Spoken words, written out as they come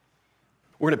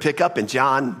We're going to pick up in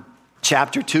John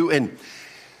chapter 2, and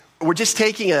we're just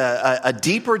taking a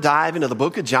deeper dive into the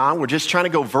book of John. We're just trying to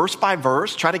go verse by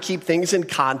verse, try to keep things in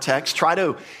context, try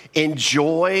to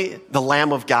enjoy the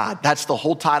Lamb of God. That's the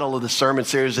whole title of the sermon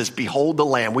series is Behold the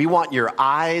Lamb. We want your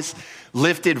eyes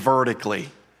lifted vertically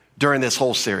during this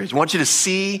whole series. We want you to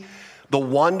see the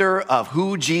wonder of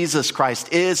who Jesus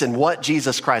Christ is and what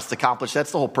Jesus Christ accomplished.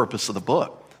 That's the whole purpose of the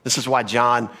book. This is why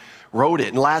John wrote it.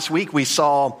 And last week we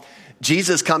saw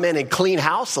Jesus come in and clean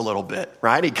house a little bit,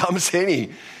 right? He comes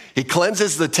in, he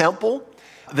cleanses the temple.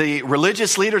 The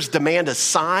religious leaders demand a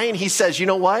sign. He says, you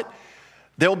know what?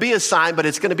 There'll be a sign, but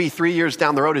it's going to be 3 years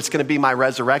down the road. It's going to be my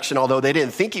resurrection. Although they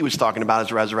didn't think he was talking about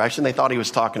his resurrection. They thought he was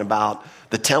talking about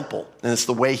the temple. And it's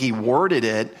the way he worded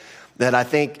it that I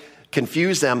think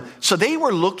confused them. So they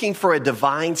were looking for a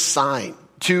divine sign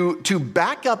to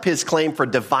back up his claim for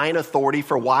divine authority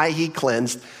for why he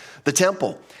cleansed the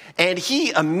temple. And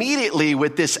he immediately,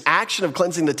 with this action of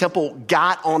cleansing the temple,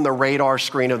 got on the radar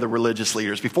screen of the religious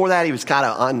leaders. Before that, he was kind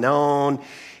of unknown.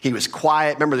 He was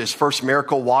quiet. Remember this first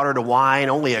miracle, water to wine?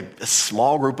 Only a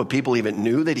small group of people even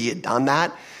knew that he had done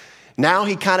that. Now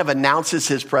he kind of announces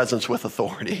his presence with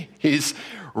authority. He's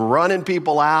running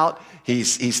people out.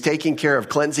 He's taking care of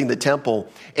cleansing the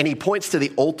temple. And he points to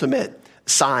the ultimate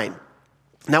sign.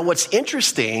 Now, what's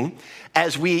interesting,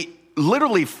 as we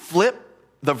literally flip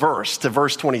the verse to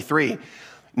verse 23.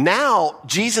 Now,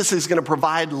 Jesus is going to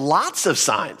provide lots of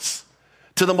signs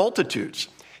to the multitudes.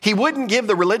 He wouldn't give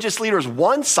the religious leaders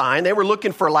one sign. They were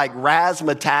looking for like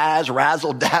razzmatazz,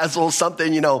 razzle-dazzle,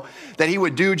 something, that he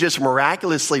would do just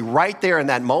miraculously right there in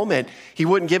that moment. He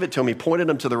wouldn't give it to them. He pointed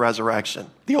them to the resurrection,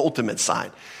 the ultimate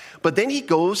sign. But then he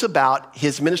goes about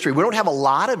his ministry. We don't have a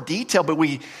lot of detail, but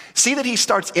we see that he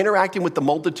starts interacting with the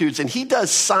multitudes, and he does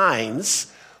signs,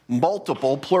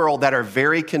 multiple, plural, that are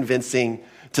very convincing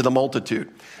to the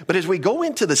multitude. But as we go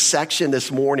into the section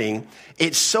this morning,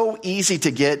 it's so easy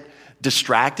to get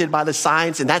distracted by the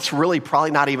signs, and that's really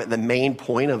probably not even the main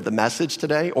point of the message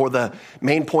today or the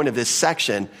main point of this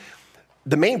section.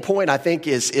 The main point, I think,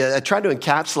 is I tried to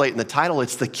encapsulate in the title,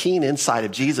 it's the keen insight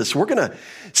of Jesus. We're going to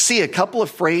see a couple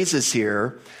of phrases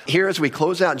here as we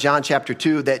close out John chapter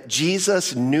 2, that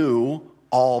Jesus knew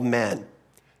all men.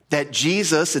 That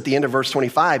Jesus, at the end of verse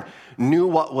 25, knew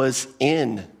what was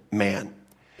in man.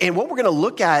 And what we're going to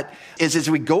look at is as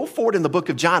we go forward in the book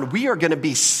of John, we are going to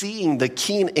be seeing the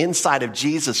keen insight of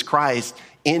Jesus Christ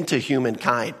into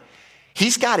humankind.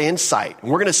 He's got insight. And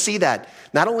we're going to see that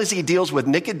not only as he deals with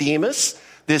Nicodemus,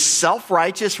 this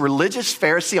self-righteous religious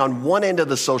Pharisee on one end of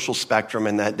the social spectrum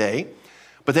in that day,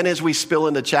 but then as we spill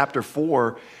into chapter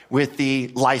 4 with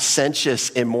the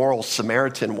licentious, immoral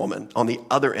Samaritan woman on the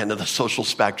other end of the social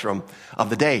spectrum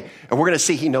of the day. And we're going to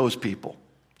see he knows people.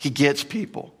 He gets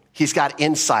people. He's got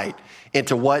insight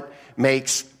into what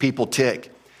makes people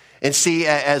tick. And see,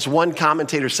 as one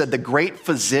commentator said, the great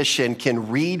physician can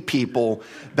read people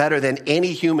better than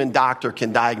any human doctor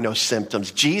can diagnose symptoms.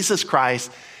 Jesus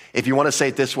Christ, if you want to say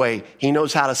it this way, he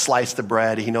knows how to slice the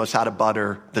bread. He knows how to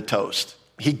butter the toast.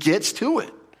 He gets to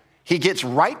it. He gets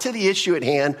right to the issue at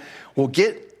hand. We'll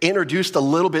get introduced a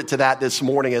little bit to that this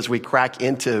morning as we crack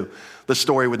into the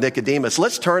story with Nicodemus.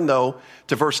 Let's turn, though,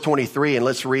 to verse 23 and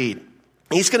let's read.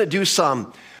 He's going to do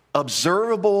some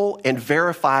observable and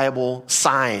verifiable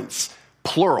signs,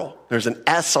 plural. There's an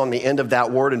S on the end of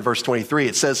that word in verse 23.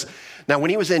 It says, now when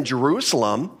he was in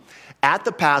Jerusalem at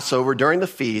the Passover during the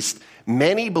feast,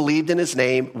 many believed in his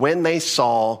name when they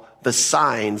saw the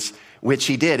signs which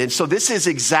he did. And so this is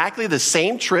exactly the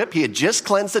same trip. He had just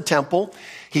cleansed the temple.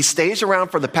 He stays around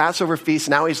for the Passover feast.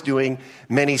 Now he's doing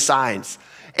many signs.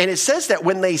 And it says that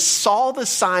when they saw the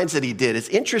signs that he did, it's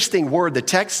an interesting word. The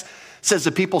text says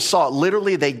the people saw it.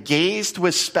 Literally, they gazed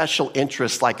with special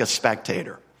interest like a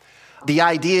spectator. The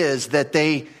idea is that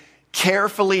they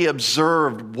carefully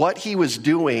observed what he was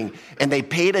doing and they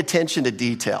paid attention to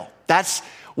detail. That's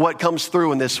what comes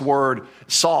through in this word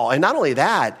saw. And not only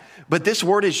that, but this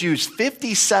word is used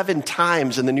 57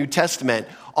 times in the New Testament.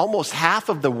 Almost half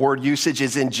of the word usage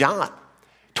is in John.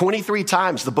 23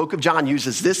 times the book of John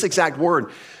uses this exact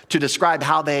word to describe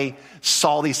how they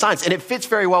saw these signs. And it fits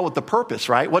very well with the purpose,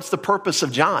 right? What's the purpose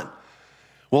of John?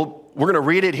 Well, we're going to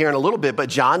read it here in a little bit, but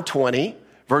John 20,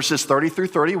 verses 30 through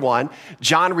 31,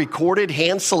 John recorded,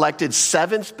 hand-selected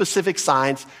 7 specific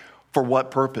signs for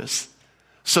what purpose?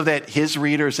 So that his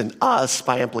readers and us,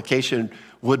 by implication,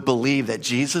 would believe that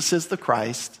Jesus is the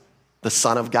Christ, the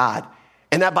Son of God.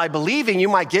 And that by believing, you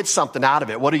might get something out of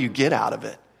it. What do you get out of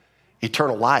it?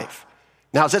 Eternal life.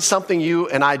 Now, is that something you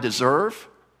and I deserve?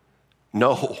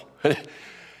 No.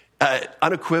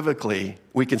 Unequivocally,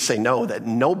 we can say no, that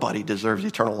nobody deserves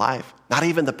eternal life. Not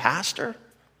even the pastor,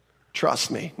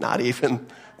 Trust me, not even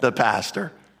the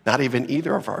pastor, not even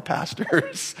either of our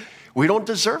pastors. We don't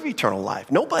deserve eternal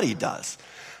life. Nobody does.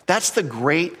 That's the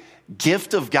great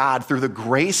gift of God through the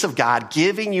grace of God,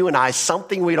 giving you and I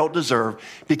something we don't deserve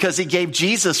because he gave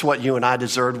Jesus what you and I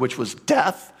deserved, which was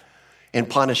death and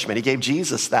punishment. He gave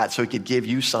Jesus that so he could give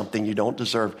you something you don't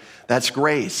deserve. That's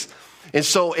grace. And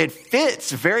so it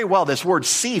fits very well. This word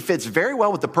see fits very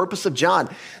well with the purpose of John,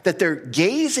 that they're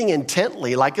gazing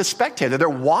intently like a spectator. They're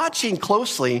watching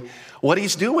closely what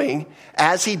he's doing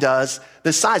as he does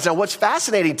the signs. Now, what's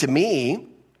fascinating to me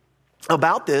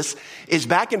about this is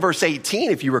back in verse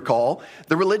 18, if you recall,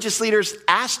 the religious leaders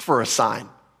asked for a sign.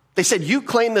 They said, you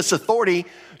claim this authority,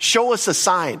 show us a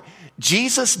sign.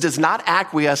 Jesus does not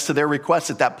acquiesce to their request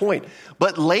at that point.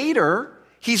 But later,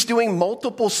 he's doing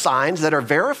multiple signs that are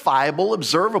verifiable,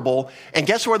 observable, and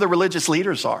guess where the religious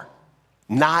leaders are?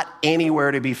 Not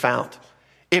anywhere to be found.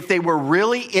 If they were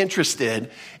really interested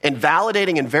in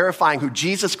validating and verifying who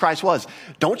Jesus Christ was,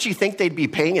 don't you think they'd be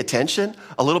paying attention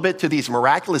a little bit to these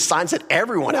miraculous signs that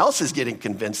everyone else is getting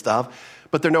convinced of,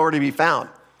 but they're nowhere to be found?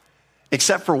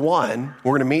 Except for one,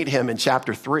 we're going to meet him in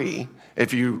chapter 3.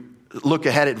 If you look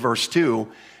ahead at verse 2,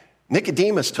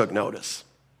 Nicodemus took notice.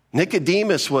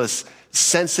 Nicodemus was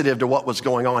sensitive to what was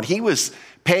going on. He was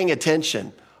paying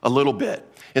attention a little bit.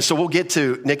 And so we'll get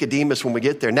to Nicodemus when we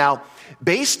get there. Now,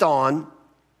 based on,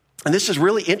 and this is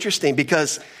really interesting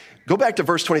because go back to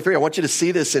verse 23. I want you to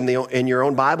see this in your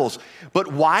own Bibles.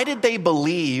 But why did they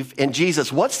believe in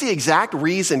Jesus? What's the exact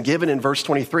reason given in verse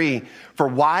 23 for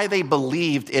why they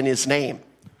believed in his name?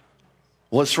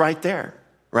 Well, it's right there,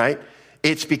 right?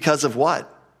 It's because of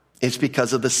what? It's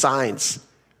because of the signs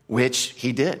which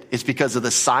he did. It's because of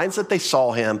the signs that they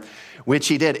saw him, which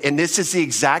he did. And this is the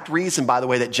exact reason, by the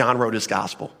way, that John wrote his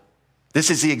gospel. This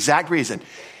is the exact reason.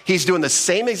 He's doing the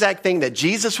same exact thing that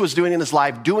Jesus was doing in his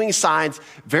life, doing signs,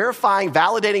 verifying,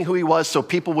 validating who he was so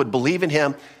people would believe in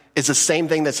him, is the same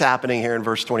thing that's happening here in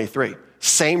verse 23.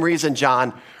 Same reason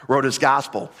John wrote his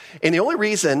gospel. And the only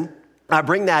reason I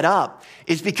bring that up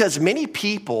is because many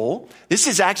people, this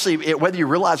is actually, whether you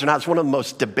realize or not, it's one of the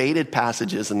most debated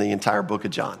passages in the entire book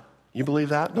of John. You believe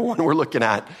that? The one we're looking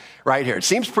at right here. It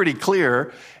seems pretty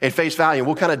clear at face value.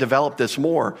 We'll kind of develop this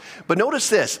more. But notice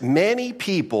this, many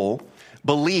people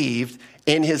believed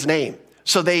in his name.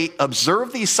 So they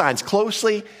observed these signs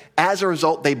closely. As a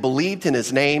result, they believed in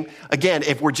his name. Again,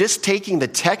 if we're just taking the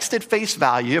text at face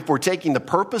value, if we're taking the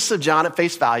purpose of John at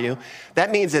face value,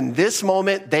 that means in this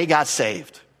moment, they got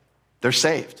saved. They're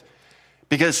saved.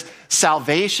 Because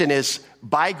salvation is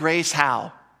by grace,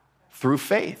 how? Through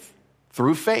faith.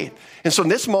 Through faith. And so in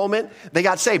this moment, they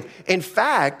got saved. In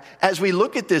fact, as we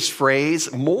look at this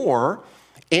phrase more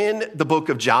in the book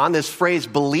of John, this phrase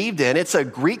believed in, it's a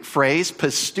Greek phrase,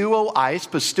 pisteuo eis.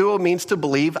 Pisteuo means to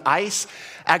believe. Eis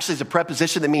actually is a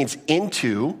preposition that means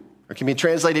into, or can be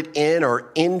translated in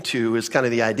or into is kind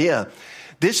of the idea.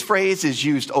 This phrase is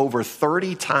used over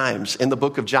 30 times in the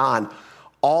book of John,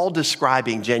 all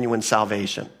describing genuine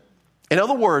salvation. In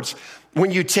other words,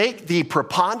 when you take the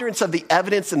preponderance of the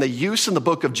evidence and the use in the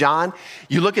book of John,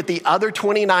 you look at the other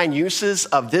 29 uses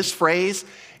of this phrase,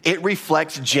 it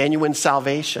reflects genuine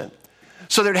salvation.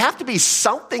 So there'd have to be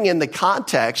something in the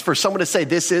context for someone to say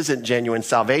this isn't genuine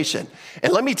salvation.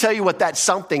 And let me tell you what that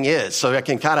something is, so I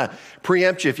can kind of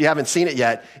preempt you if you haven't seen it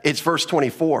yet. It's verse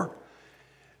 24.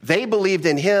 They believed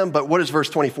in him, but what does verse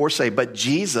 24 say? But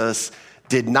Jesus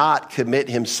did not commit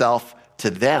himself to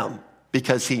them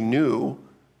because he knew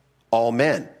all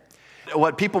men.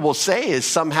 What people will say is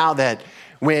somehow that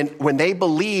when they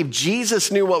believed,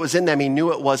 Jesus knew what was in them. He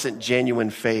knew it wasn't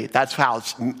genuine faith. That's how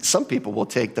some people will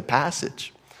take the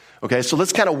passage. Okay, so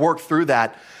let's kind of work through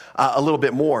that a little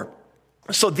bit more.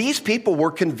 So these people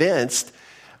were convinced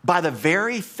by the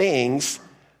very things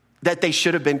that they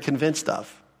should have been convinced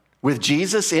of. With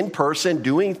Jesus in person,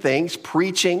 doing things,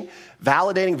 preaching,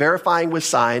 validating, verifying with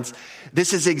signs,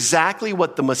 this is exactly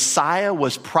what the Messiah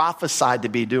was prophesied to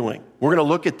be doing. We're going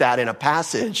to look at that in a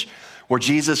passage where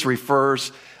Jesus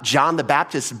refers John the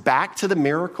Baptist back to the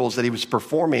miracles that he was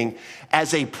performing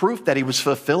as a proof that he was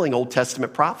fulfilling Old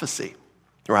Testament prophecy,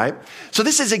 right? So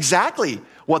this is exactly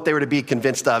what they were to be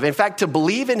convinced of. In fact, to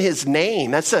believe in his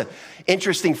name, that's an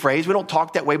interesting phrase. We don't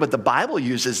talk that way, but the Bible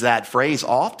uses that phrase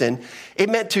often. It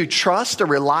meant to trust or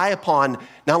rely upon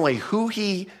not only who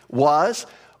he was,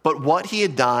 but what he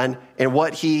had done and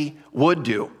what he would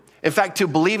do. In fact, to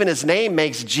believe in his name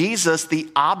makes Jesus the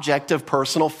object of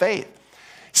personal faith.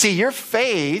 See, your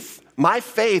faith, my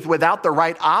faith without the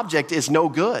right object is no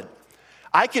good.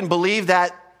 I can believe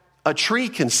that a tree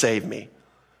can save me.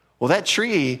 Well, that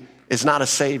tree is not a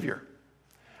savior.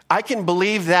 I can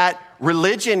believe that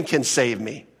religion can save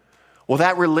me. Well,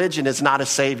 that religion is not a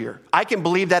savior. I can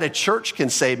believe that a church can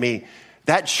save me.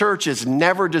 That church is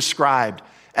never described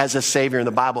as a savior in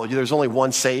the Bible. There's only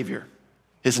one savior.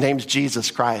 His name's Jesus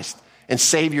Christ. And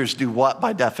saviors do what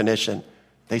by definition?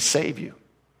 They save you.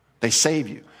 They save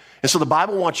you. And so the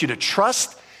Bible wants you to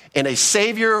trust in a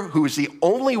savior who is the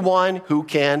only one who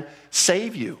can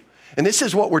save you. And this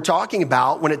is what we're talking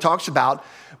about when it talks about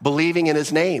believing in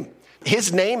his name.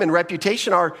 His name and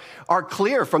reputation are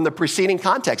clear from the preceding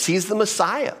context. He's the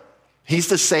Messiah. He's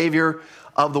the Savior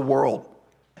of the world.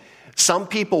 Some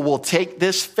people will take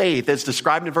this faith as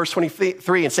described in verse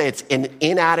 23 and say it's an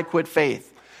inadequate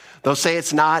faith. They'll say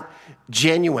it's not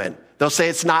genuine. They'll say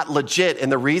it's not legit.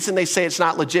 And the reason they say it's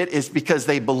not legit is because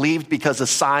they believed because of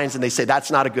signs, and they say that's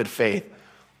not a good faith.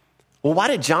 Well, why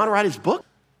did John write his book?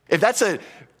 If that's a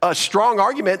strong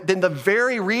argument, then the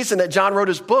very reason that John wrote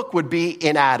his book would be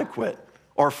inadequate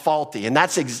or faulty. And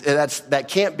that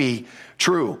can't be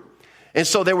true. And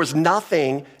so there was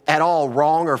nothing at all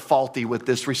wrong or faulty with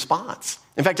this response.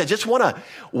 In fact, I just want to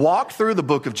walk through the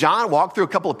book of John, walk through a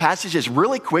couple of passages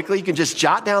really quickly. You can just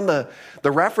jot down the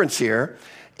reference here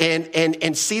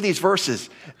and see these verses.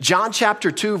 John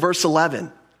chapter 2, verse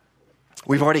 11.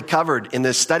 We've already covered in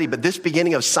this study, but this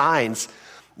beginning of signs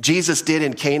Jesus did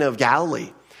in Cana of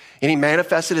Galilee. And he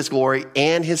manifested his glory,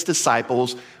 and his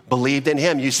disciples believed in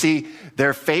him. You see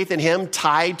their faith in him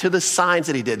tied to the signs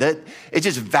that he did. That it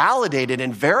just validated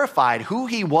and verified who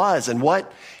he was and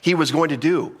what he was going to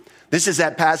do. This is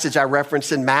that passage I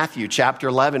referenced in Matthew chapter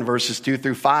 11, verses 2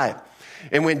 through 5.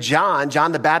 And when John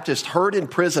the Baptist, heard in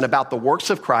prison about the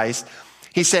works of Christ,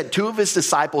 he sent two of his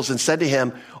disciples and said to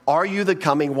him, "Are you the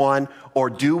coming one, or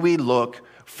do we look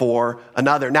for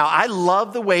another?" Now, I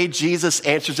love the way Jesus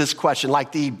answers this question,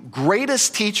 like the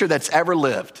greatest teacher that's ever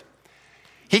lived.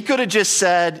 He could have just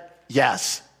said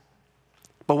yes.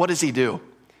 But what does he do?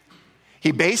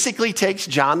 He basically takes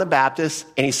John the Baptist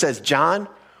and he says, "John,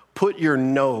 put your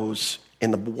nose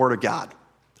in the Word of God.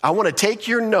 I want to take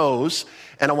your nose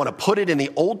and I want to put it in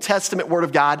the Old Testament Word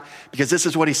of God, because this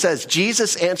is what he says.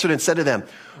 Jesus answered and said to them,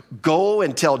 'Go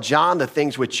and tell John the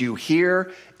things which you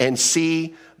hear and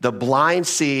see. The blind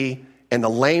see and the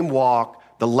lame walk.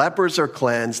 The lepers are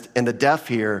cleansed and the deaf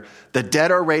hear. The dead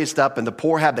are raised up and the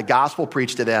poor have the gospel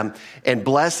preached to them. And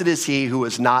blessed is he who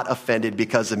is not offended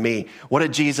because of me.'" What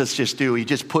did Jesus just do? He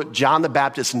just put John the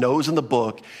Baptist's nose in the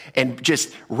book and just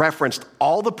referenced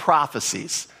all the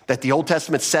prophecies that the Old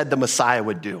Testament said the Messiah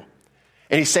would do.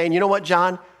 And he's saying, you know what,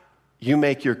 John? You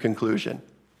make your conclusion.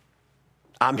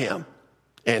 I'm him.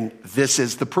 And this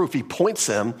is the proof. He points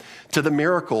them to the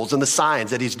miracles and the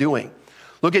signs that he's doing.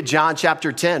 Look at John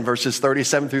chapter 10, verses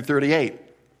 37 through 38.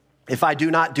 "If I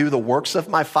do not do the works of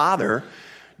my Father,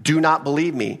 do not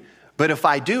believe me. But if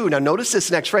I do," now notice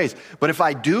this next phrase, "but if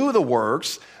I do the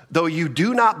works, though you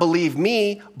do not believe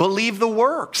me, believe the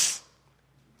works."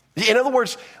 In other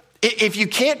words, if you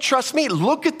can't trust me,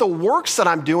 look at the works that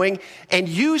I'm doing and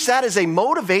use that as a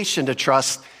motivation to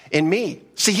trust in me.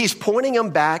 See, he's pointing them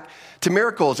back to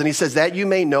miracles. And he says that you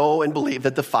may know and believe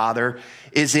that the Father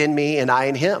is in me and I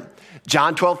in him.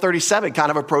 John 12:37 kind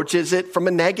of approaches it from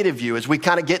a negative view. As we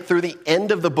kind of get through the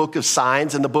end of the book of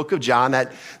signs in the book of John,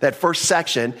 that first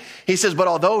section, he says, "But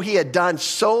although he had done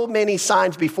so many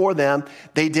signs before them,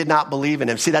 they did not believe in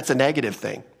him." See, that's a negative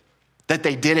thing, that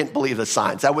they didn't believe the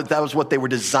signs. That was what they were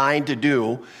designed to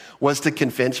do, was to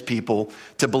convince people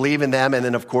to believe in them. And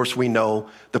then, of course, we know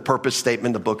the purpose statement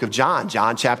in the book of John.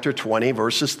 John chapter 20,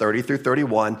 verses 30 through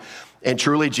 31. "And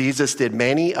truly Jesus did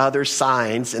many other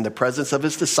signs in the presence of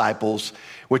his disciples,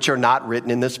 which are not written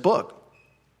in this book.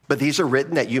 But these are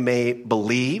written that you may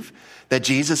believe that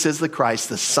Jesus is the Christ,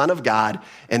 the Son of God,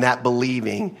 and that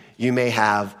believing you may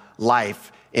have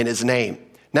life in his name."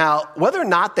 Now, whether or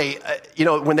not they,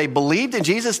 when they believed in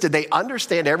Jesus, did they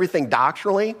understand everything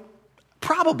doctrinally?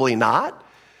 Probably not.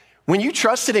 When you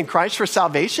trusted in Christ for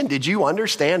salvation, did you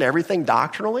understand everything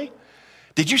doctrinally?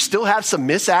 Did you still have some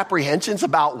misapprehensions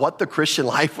about what the Christian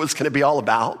life was going to be all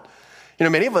about?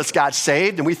 Many of us got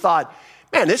saved and we thought,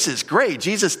 man, this is great.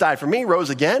 Jesus died for me, rose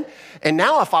again. And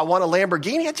now if I want a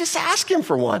Lamborghini, I just ask him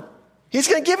for one. He's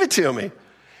going to give it to me.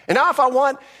 And now if I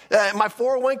want my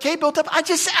 401k built up, I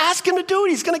just ask him to do it.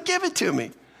 He's going to give it to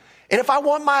me. And if I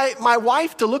want my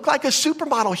wife to look like a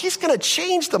supermodel, he's going to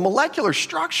change the molecular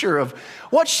structure of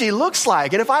what she looks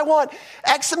like. And if I want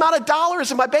X amount of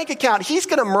dollars in my bank account, he's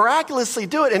going to miraculously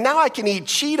do it. And now I can eat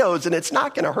Cheetos and it's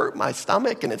not going to hurt my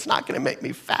stomach and it's not going to make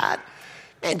me fat.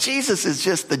 And Jesus is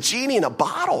just the genie in a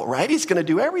bottle, right? He's going to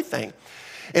do everything.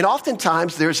 And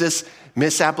oftentimes there's this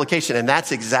misapplication. And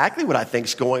that's exactly what I think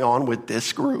is going on with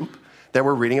this group that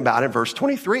we're reading about in verse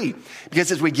 23. Because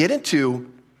as we get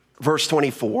into verse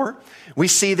 24, we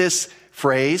see this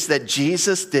phrase that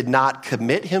Jesus did not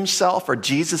commit himself, or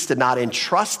Jesus did not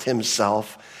entrust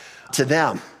himself to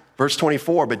them. Verse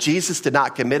 24, but Jesus did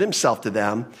not commit himself to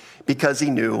them because he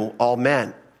knew all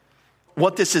men.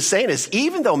 What this is saying is,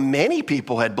 even though many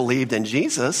people had believed in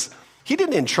Jesus, he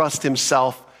didn't entrust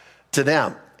himself to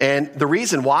them. And the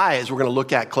reason why, as we're going to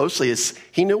look at closely, is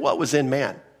he knew what was in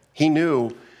man. He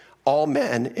knew all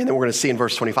men. And then we're going to see in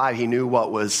verse 25, he knew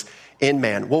what was in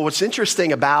man. Well, what's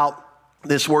interesting about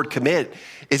this word commit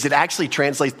is it actually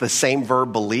translates the same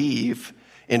verb believe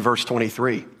in verse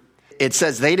 23. It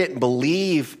says they didn't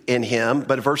believe in him,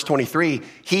 but in verse 23,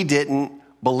 he didn't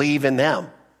believe in them.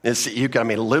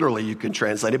 Literally you can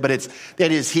translate it, but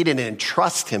that is, he didn't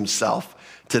entrust himself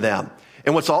to them.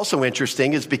 And what's also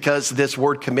interesting is because this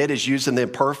word commit is used in the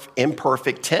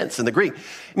imperfect tense in the Greek,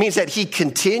 it means that he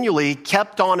continually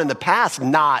kept on in the past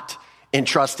not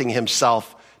entrusting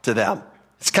himself to them.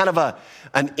 It's kind of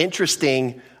an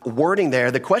interesting wording there.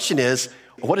 The question is,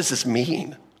 what does this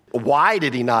mean? Why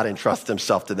did he not entrust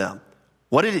himself to them?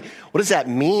 What does that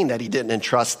mean that he didn't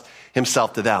entrust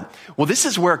himself to them? Well, this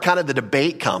is where kind of the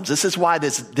debate comes. This is why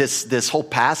this whole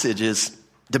passage is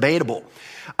debatable.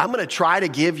 I'm going to try to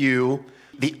give you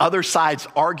the other side's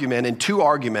argument in two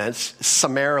arguments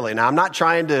summarily. Now, I'm not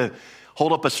trying to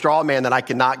hold up a straw man that I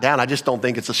can knock down. I just don't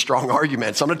think it's a strong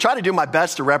argument. So I'm going to try to do my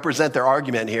best to represent their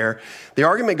argument here. The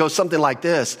argument goes something like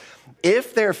this.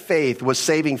 If their faith was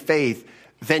saving faith,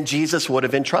 then Jesus would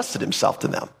have entrusted himself to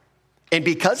them. And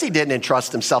because he didn't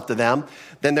entrust himself to them,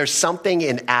 then there's something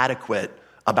inadequate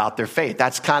about their faith.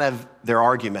 That's kind of their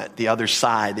argument, the other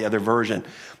side, the other version.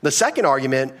 The second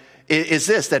argument is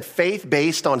this, that faith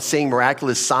based on seeing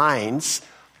miraculous signs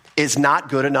is not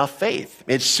good enough faith.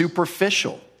 It's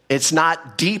superficial. It's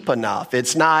not deep enough.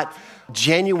 It's not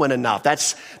genuine enough.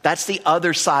 That's the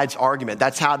other side's argument.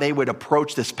 That's how they would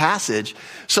approach this passage.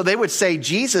 So they would say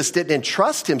Jesus didn't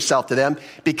entrust himself to them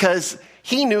because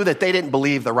he knew that they didn't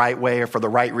believe the right way or for the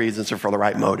right reasons or for the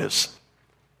right motives.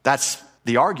 That's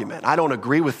the argument. I don't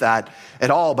agree with that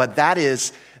at all, but that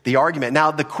is the argument.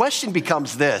 Now, the question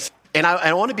becomes this, and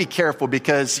I want to be careful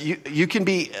because we can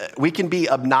be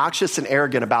obnoxious and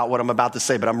arrogant about what I'm about to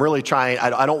say, but I'm really trying.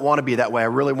 I don't want to be that way. I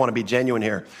really want to be genuine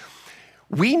here.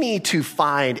 We need to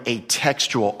find a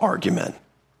textual argument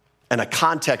and a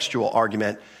contextual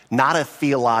argument, not a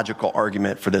theological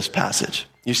argument for this passage.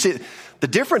 You see, the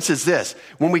difference is this.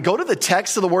 When we go to the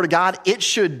text of the Word of God, it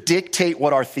should dictate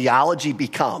what our theology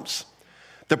becomes.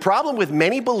 The problem with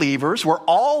many believers, we're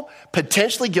all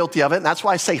potentially guilty of it, and that's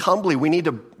why I say humbly we need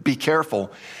to be careful,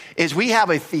 is we have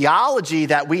a theology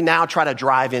that we now try to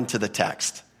drive into the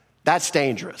text. That's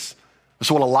dangerous. That's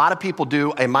what a lot of people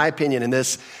do, in my opinion, in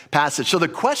this passage. So the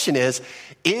question is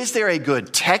there a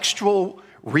good textual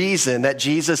reason that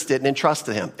Jesus didn't entrust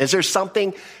to him? Is there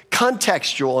something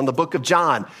contextual in the book of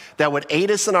John that would aid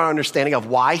us in our understanding of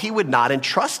why he would not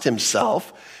entrust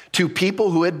himself to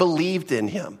people who had believed in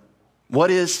him? What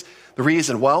is the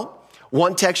reason? Well,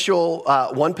 one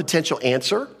potential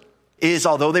answer is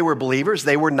although they were believers,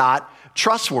 they were not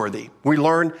trustworthy. We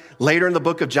learn later in the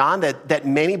book of John that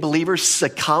many believers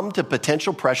succumbed to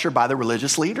potential pressure by the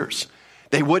religious leaders.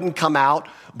 They wouldn't come out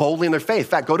boldly in their faith. In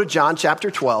fact, go to John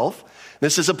chapter 12.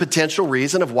 This is a potential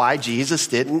reason of why Jesus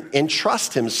didn't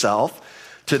entrust himself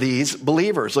to these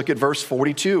believers. Look at verse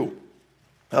 42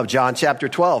 of John chapter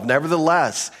 12.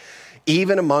 Nevertheless,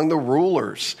 even among the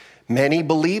rulers, many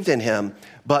believed in him,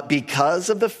 but because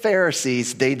of the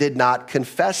Pharisees, they did not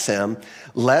confess him,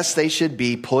 lest they should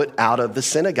be put out of the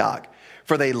synagogue.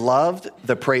 For they loved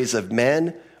the praise of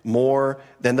men more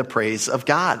than the praise of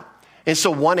God. And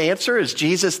so one answer is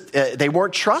they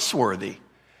weren't trustworthy.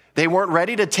 They weren't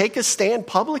ready to take a stand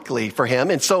publicly for him.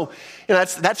 And so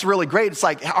that's really great. It's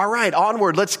like, all right,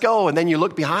 onward, let's go. And then you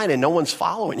look behind and no one's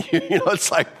following you.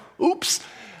 It's like, oops,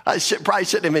 I probably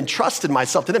shouldn't have entrusted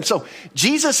myself to them. So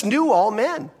Jesus knew all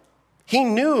men. He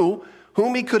knew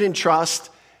whom he could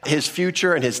entrust his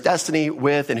future and his destiny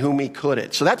with and whom he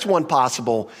couldn't. So that's one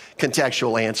possible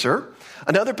contextual answer.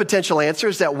 Another potential answer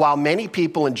is that while many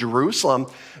people in Jerusalem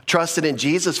trusted in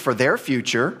Jesus for their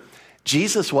future,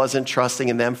 Jesus wasn't trusting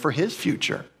in them for his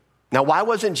future. Now, why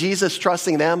wasn't Jesus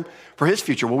trusting them for his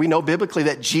future? Well, we know biblically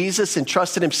that Jesus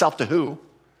entrusted himself to who?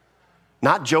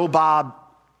 Not Joe Bob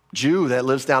Jew that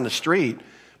lives down the street,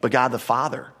 but God the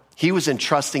Father. He was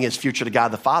entrusting his future to God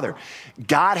the Father.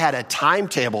 God had a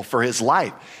timetable for his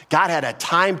life. God had a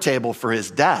timetable for his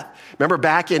death. Remember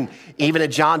back even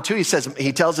in John 2,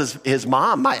 he tells his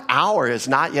mom, my hour has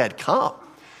not yet come.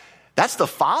 That's the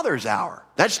Father's hour.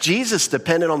 That's Jesus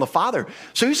dependent on the Father.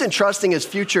 So he's entrusting his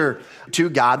future to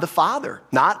God the Father,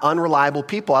 not unreliable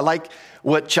people. I like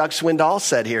what Chuck Swindoll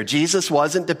said here. Jesus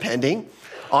wasn't depending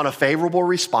on a favorable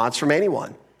response from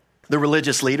anyone, the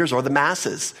religious leaders or the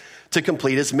masses, to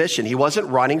complete his mission. He wasn't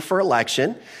running for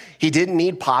election. He didn't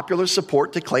need popular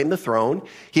support to claim the throne.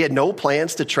 He had no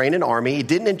plans to train an army. He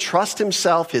didn't entrust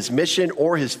himself, his mission,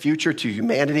 or his future to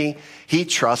humanity. He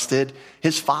trusted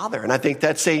his Father. And I think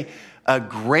that's a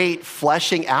great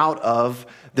fleshing out of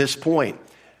this point.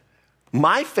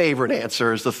 My favorite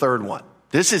answer is the third one.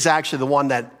 This is actually the one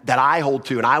that I hold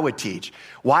to and I would teach.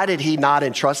 Why did he not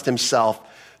entrust himself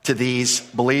to these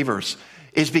believers?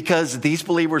 Is because these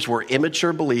believers were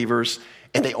immature believers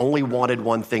and they only wanted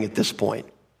one thing at this point.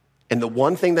 And the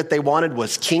one thing that they wanted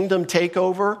was kingdom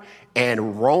takeover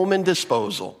and Roman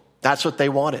disposal. That's what they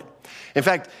wanted. In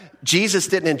fact, Jesus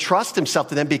didn't entrust himself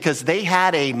to them because they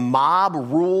had a mob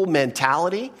rule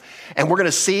mentality. And we're going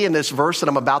to see in this verse that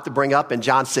I'm about to bring up in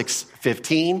John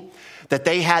 6:15, that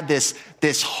they had this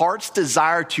heart's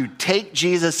desire to take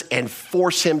Jesus and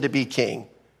force him to be king.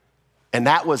 And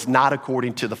that was not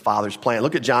according to the Father's plan.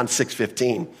 Look at John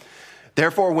 6:15.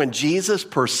 Therefore, when Jesus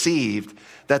perceived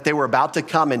that they were about to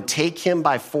come and take him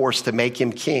by force to make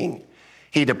him king,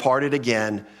 he departed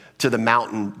again to the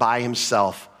mountain by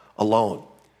himself alone.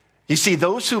 You see,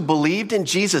 those who believed in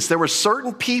Jesus, there were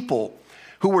certain people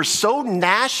who were so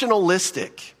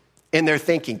nationalistic in their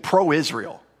thinking,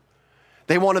 pro-Israel.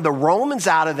 They wanted the Romans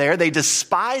out of there. They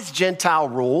despised Gentile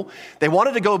rule. They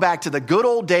wanted to go back to the good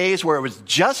old days where it was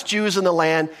just Jews in the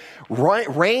land,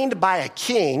 reigned by a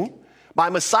king, by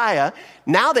Messiah.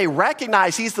 Now they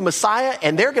recognize he's the Messiah,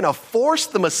 and they're going to force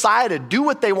the Messiah to do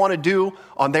what they want to do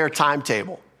on their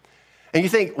timetable. And you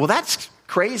think, well, that's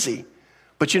crazy.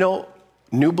 But you know,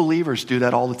 new believers do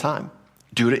that all the time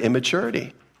due to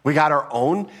immaturity. We got our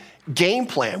own game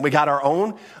plan. We got our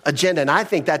own agenda. And I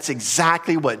think that's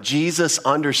exactly what Jesus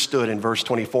understood in verse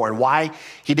 24 and why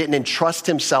he didn't entrust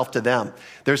himself to them.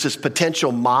 There's this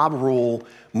potential mob rule,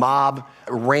 mob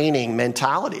reigning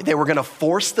mentality. They were going to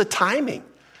force the timing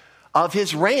of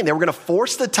his reign. They were going to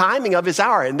force the timing of his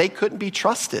hour, and they couldn't be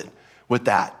trusted with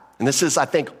that. And this is, I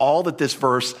think, all that this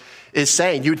verse is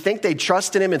saying. You'd think they'd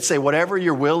trust in him and say, whatever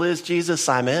your will is, Jesus,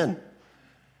 I'm in.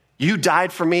 You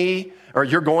died for me, or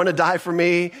you're going to die for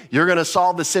me. You're going to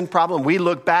solve the sin problem. We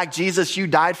look back, Jesus, you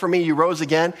died for me. You rose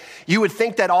again. You would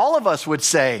think that all of us would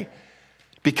say,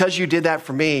 because you did that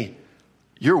for me,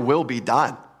 your will be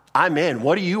done. I'm in.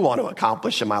 What do you want to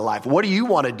accomplish in my life? What do you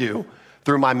want to do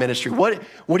through my ministry? What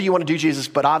do you want to do, Jesus?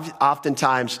 But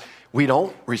oftentimes we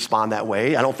don't respond that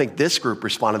way. I don't think this group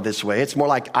responded this way. It's more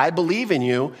like, I believe in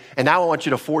you, and now I want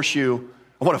to force you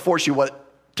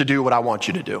to do what I want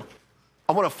you to do.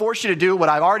 I want to force you to do what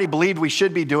I've already believed we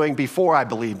should be doing before I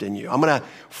believed in you. I'm going to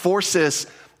force this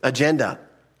agenda.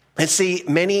 And see,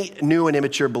 many new and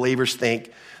immature believers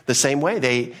think the same way.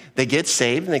 They get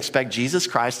saved and they expect Jesus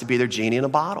Christ to be their genie in a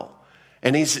bottle.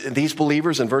 And these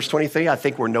believers in verse 23, I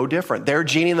think, were no different. Their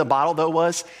genie in the bottle, though,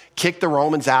 was kick the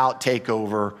Romans out, take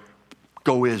over,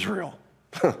 go Israel.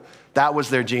 That was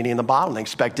their genie in the bottle. They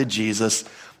expected Jesus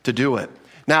to do it.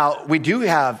 Now, we do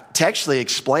have textually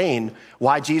explained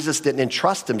why Jesus didn't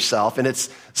entrust himself, and it's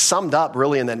summed up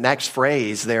really in the next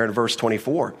phrase there in verse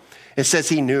 24. It says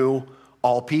he knew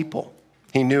all people.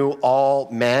 He knew all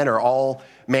men or all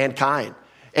mankind.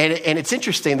 And it's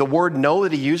interesting, the word know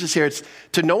that he uses here, it's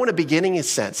to know in a beginning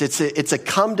sense. It's a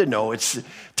come to know. It's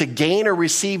to gain or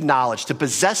receive knowledge, to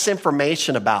possess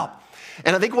information about.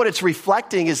 And I think what it's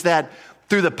reflecting is that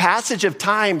through the passage of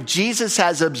time, Jesus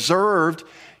has observed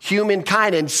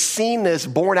humankind and seen this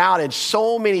borne out in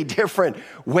so many different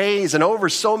ways and over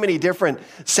so many different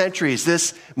centuries,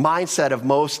 this mindset of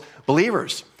most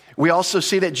believers. We also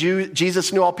see that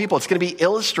Jesus knew all people. It's going to be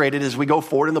illustrated as we go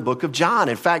forward in the book of John.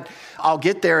 In fact, I'll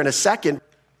get there in a second.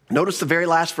 Notice the very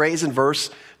last phrase in verse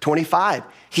 25.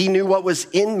 He knew what was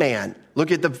in man.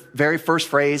 Look at the very first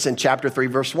phrase in chapter 3,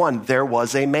 verse 1. There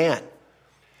was a man.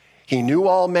 He knew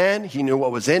all men. He knew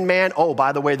what was in man. Oh,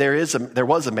 by the way, there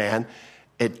was a man.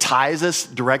 It ties us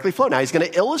directly forward. Now he's going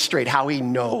to illustrate how he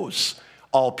knows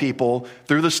all people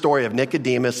through the story of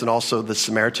Nicodemus and also the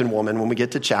Samaritan woman when we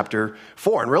get to chapter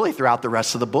 4 and really throughout the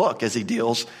rest of the book as he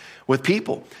deals with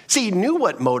people. See, he knew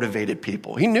what motivated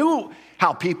people. He knew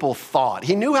how people thought.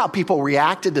 He knew how people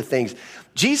reacted to things.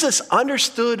 Jesus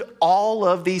understood all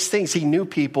of these things. He knew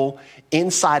people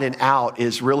inside and out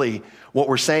is really what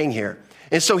we're saying here.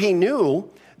 And so he knew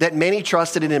that many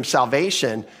trusted in him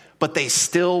salvation, but they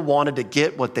still wanted to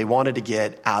get what they wanted to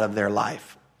get out of their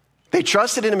life. They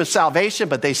trusted in him as salvation,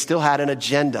 but they still had an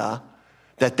agenda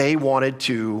that they wanted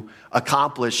to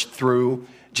accomplish through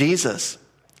Jesus.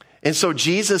 And so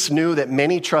Jesus knew that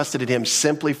many trusted in him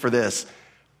simply for this: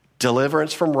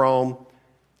 deliverance from Rome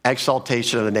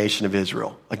exaltation of the nation of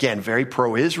Israel. Again, very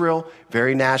pro-Israel,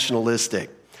 very nationalistic.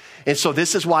 And so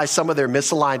this is why some of their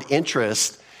misaligned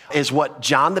interests is what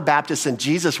John the Baptist and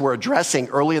Jesus were addressing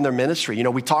early in their ministry. You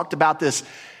know, we talked about this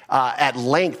at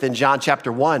length in John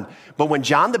chapter 1. But when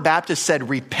John the Baptist said,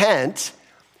 repent,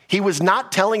 he was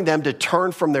not telling them to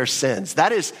turn from their sins.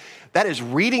 That is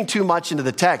reading too much into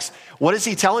the text. What is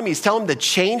he telling me? He's telling them to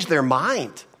change their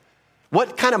mind.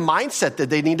 What kind of mindset did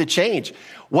they need to change?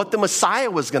 What the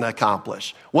Messiah was going to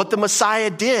accomplish, what the Messiah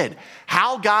did,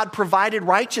 how God provided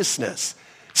righteousness.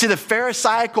 See, the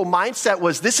Pharisaical mindset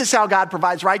was, this is how God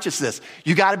provides righteousness.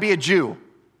 You got to be a Jew,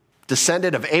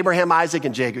 descendant of Abraham, Isaac,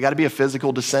 and Jacob. You got to be a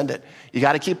physical descendant. You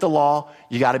got to keep the law.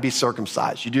 You got to be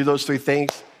circumcised. You do those three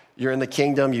things, you're in the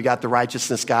kingdom. You got the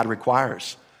righteousness God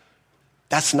requires.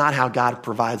 That's not how God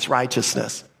provides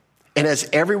righteousness. And as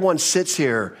everyone sits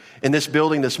here in this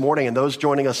building this morning, and those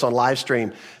joining us on live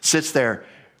stream sits there,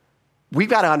 we've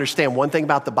got to understand one thing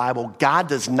about the Bible. God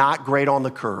does not grade on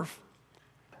the curve.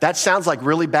 That sounds like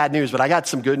really bad news, but I got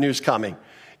some good news coming.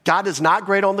 God does not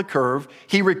grade on the curve.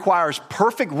 He requires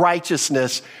perfect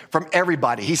righteousness from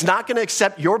everybody. He's not going to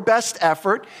accept your best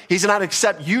effort. He's not going to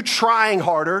accept you trying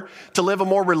harder to live a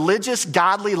more religious,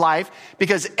 godly life,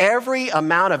 because every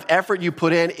amount of effort you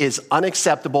put in is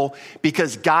unacceptable,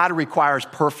 because God requires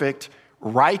perfect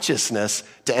righteousness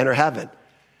to enter heaven.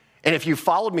 And if you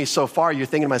followed me so far, you're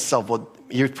thinking to myself, well,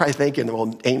 you're probably thinking,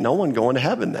 well, ain't no one going to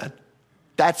heaven then.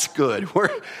 That's good.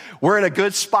 We're in a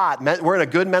good spot. We're in a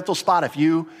good mental spot if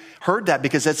you heard that,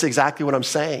 because that's exactly what I'm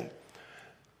saying.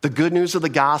 The good news of the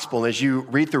gospel, as you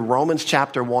read through Romans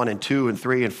chapter 1 and 2 and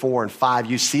 3 and 4 and 5,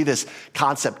 you see this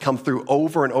concept come through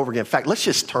over and over again. In fact, let's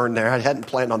just turn there. I hadn't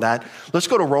planned on that. Let's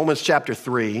go to Romans chapter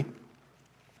 3,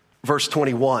 verse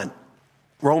 21.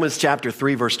 Romans chapter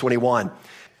 3, verse 21.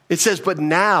 It says, but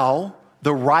now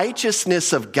the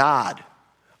righteousness of God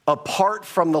apart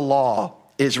from the law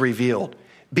is revealed,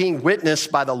 being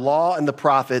witnessed by the law and the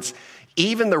prophets,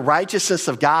 even the righteousness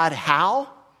of God. How?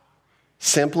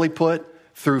 Simply put,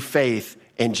 through faith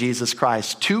in Jesus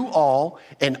Christ, to all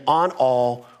and on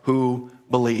all who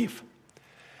believe.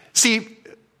 See,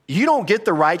 you don't get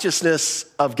the righteousness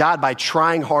of God by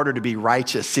trying harder to be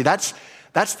righteous. See, that's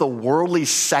the worldly,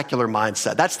 secular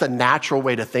mindset. That's the natural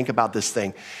way to think about this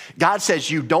thing. God says,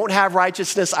 you don't have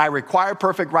righteousness. I require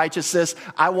perfect righteousness.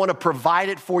 I want to provide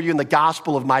it for you in the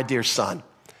gospel of my dear son.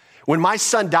 When my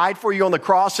son died for you on the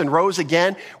cross and rose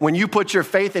again, when you put your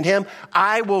faith in him,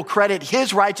 I will credit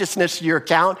his righteousness to your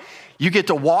account. You get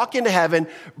to walk into heaven,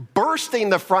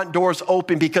 bursting the front doors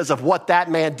open because of what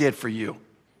that man did for you.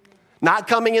 Not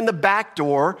coming in the back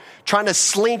door, trying to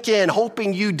slink in,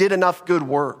 hoping you did enough good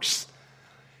works.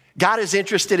 God is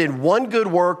interested in one good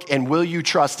work, and will you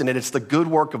trust in it? It's the good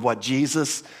work of what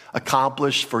Jesus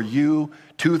accomplished for you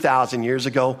 2,000 years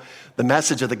ago. The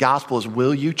message of the gospel is,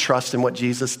 will you trust in what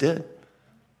Jesus did?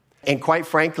 And quite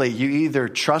frankly, you either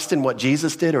trust in what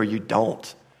Jesus did or you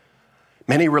don't.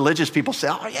 Many religious people say,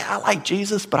 oh yeah, I like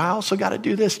Jesus, but I also got to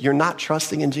do this. You're not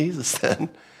trusting in Jesus then.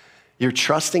 You're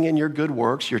trusting in your good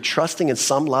works. You're trusting in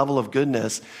some level of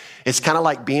goodness. It's kind of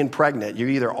like being pregnant. You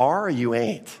either are or you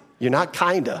ain't. You're not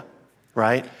kinda,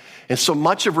 right? And so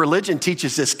much of religion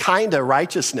teaches this kinda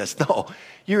righteousness. No,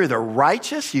 you're either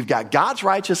righteous, you've got God's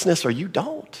righteousness, or you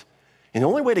don't. And the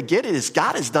only way to get it is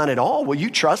God has done it all. Will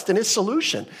you trust in his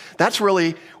solution? That's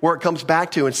really where it comes back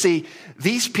to. And see,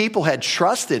 these people had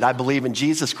trusted, I believe, in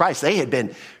Jesus Christ. They had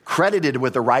been credited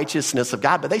with the righteousness of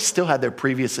God, but they still had their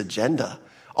previous agenda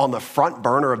on the front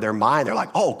burner of their mind. They're like,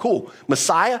 oh, cool,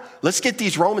 Messiah, let's get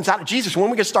these Romans out. Jesus, when are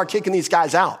we going to start kicking these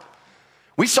guys out?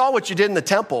 We saw what you did in the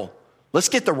temple. Let's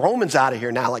get the Romans out of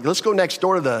here now. Like, let's go next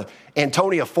door to the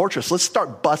Antonia fortress. Let's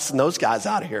start busting those guys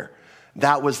out of here.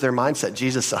 That was their mindset.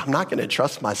 Jesus said, I'm not going to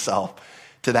trust myself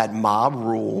to that mob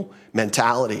rule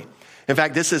mentality. In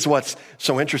fact, this is what's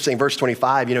so interesting. Verse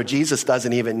 25, Jesus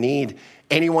doesn't even need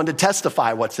anyone to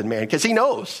testify what's in man, because he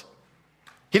knows.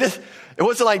 It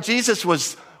wasn't like Jesus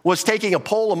was taking a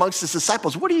poll amongst his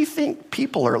disciples. What do you think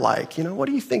people are like? What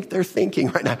do you think they're thinking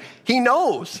right now? He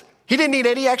knows. He didn't need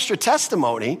any extra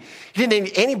testimony. He didn't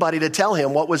need anybody to tell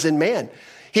him what was in man.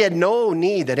 He had no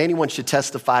need that anyone should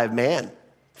testify of man,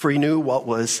 for he knew what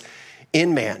was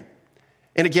in man.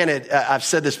 And again, I've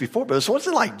said this before, but it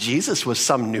wasn't like Jesus was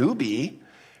some newbie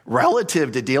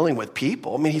relative to dealing with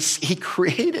people. I mean, he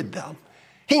created them.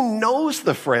 He knows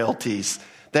the frailties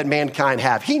that mankind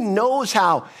have. He knows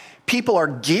how people are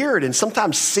geared and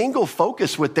sometimes single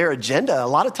focused with their agenda. A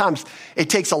lot of times it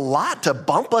takes a lot to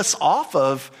bump us off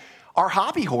of our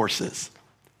hobby horses.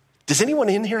 Does anyone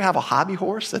in here have a hobby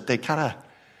horse that they kind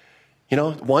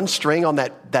of, one string on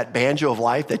that banjo of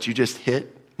life that you just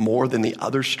hit more than the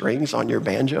other strings on your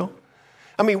banjo?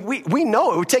 I mean, we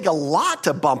know it would take a lot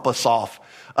to bump us off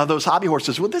of those hobby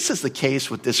horses. Well, this is the case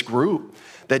with this group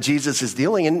that Jesus is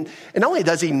dealing in. And not only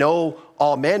does he know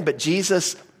all men, but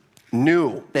Jesus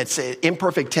knew. It's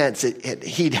imperfect tense.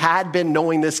 He had been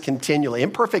knowing this continually.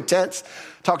 Imperfect tense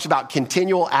talks about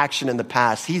continual action in the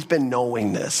past. He's been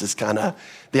knowing this is kind of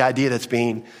the idea that's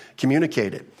being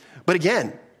communicated. But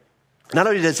again, not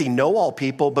only does he know all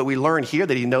people, but we learn here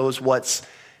that he knows what's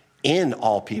in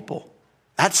all people.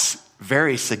 That's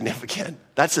very significant.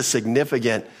 That's a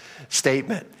significant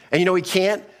statement. And he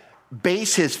can't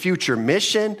base his future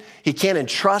mission. He can't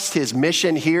entrust his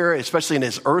mission here, especially in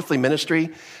his earthly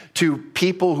ministry, to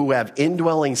people who have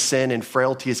indwelling sin and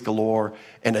frailties galore,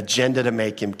 an agenda to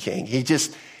make him king.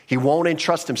 He won't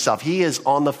entrust himself. He is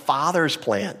on the Father's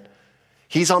plan.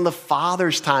 He's on the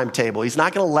Father's timetable. He's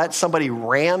not going to let somebody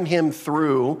ram him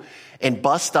through and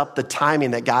bust up the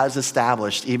timing that God has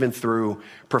established, even through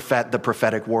the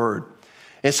prophetic word.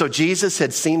 And so Jesus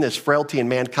had seen this frailty in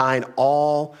mankind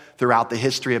all throughout the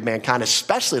history of mankind,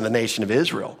 especially in the nation of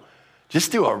Israel.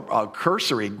 Just do a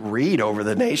cursory read over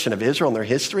the nation of Israel and their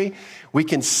history, we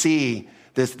can see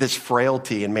this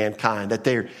frailty in mankind,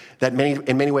 in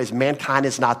many ways, mankind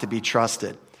is not to be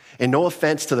trusted. And no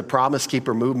offense to the Promise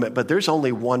Keeper movement, but there's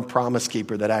only one Promise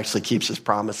Keeper that actually keeps his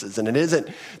promises. And it isn't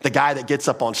the guy that gets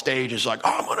up on stage and is like,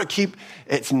 I'm going to keep.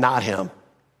 It's not him.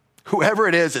 Whoever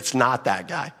it is, it's not that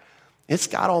guy. It's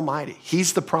God Almighty.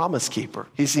 He's the Promise Keeper.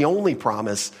 He's the only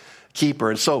Promise Keeper.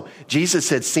 And so Jesus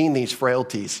had seen these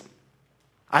frailties.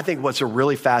 I think what's a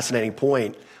really fascinating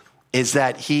point is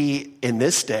that he, in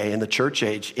this day, in the church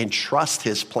age, entrusts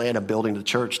his plan of building the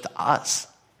church to us.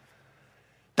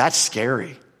 That's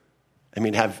scary.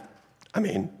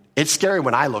 It's scary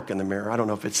when I look in the mirror. I don't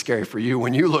know if it's scary for you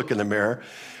when you look in the mirror.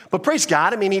 But praise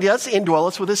God, he does indwell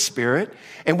us with his Spirit,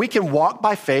 and we can walk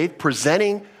by faith,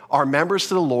 presenting our members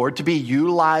to the Lord to be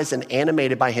utilized and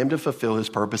animated by him to fulfill his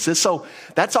purposes. So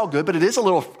that's all good, but it is a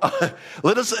little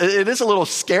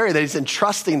scary that he's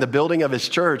entrusting the building of his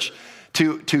church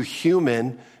to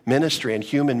human ministry and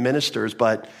human ministers.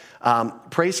 But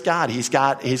praise God, he's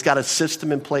got a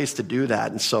system in place to do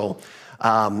that. And so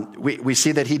we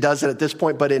see that he does it at this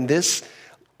point, but in this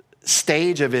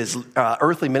stage of his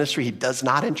earthly ministry, he does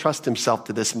not entrust himself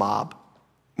to this mob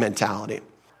mentality.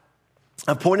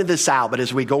 I pointed this out, but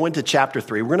as we go into chapter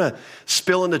 3, we're going to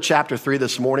spill into chapter 3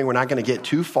 this morning. We're not going to get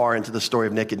too far into the story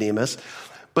of Nicodemus,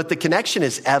 but the connection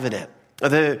is evident.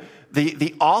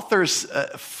 The author's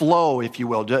flow, if you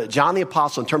will, John the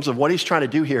Apostle, in terms of what he's trying to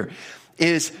do here,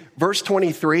 is verse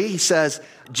 23, he says,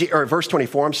 or verse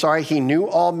 24, I'm sorry, he knew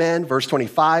all men. Verse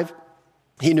 25,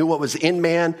 he knew what was in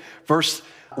man. Verse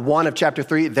 1 of chapter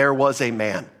 3, there was a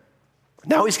man.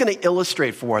 Now he's going to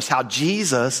illustrate for us how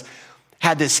Jesus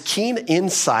had this keen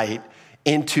insight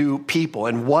into people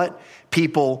and what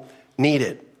people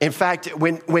needed. In fact,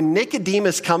 when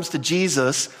Nicodemus comes to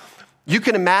Jesus, you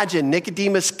can imagine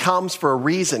Nicodemus comes for a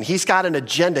reason. He's got an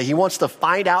agenda. He wants to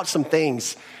find out some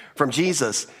things from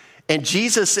Jesus. And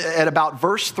Jesus, at about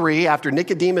verse 3, after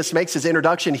Nicodemus makes his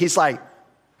introduction, he's like,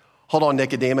 hold on,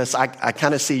 Nicodemus, I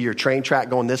kind of see your train track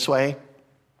going this way.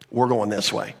 We're going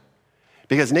this way.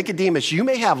 Because Nicodemus, you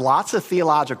may have lots of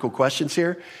theological questions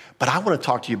here, but I want to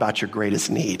talk to you about your greatest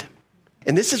need.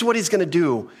 And this is what he's going to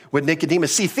do with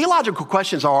Nicodemus. See, theological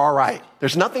questions are all right.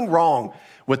 There's nothing wrong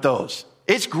with those.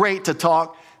 It's great to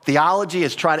talk theology.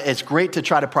 It's great to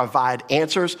try to provide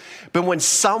answers. But when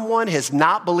someone has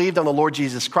not believed on the Lord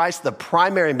Jesus Christ, the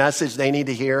primary message they need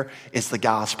to hear is the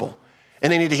gospel.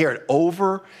 And they need to hear it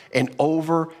over and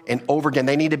over and over again.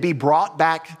 They need to be brought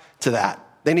back to that.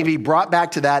 They need to be brought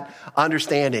back to that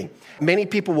understanding. Many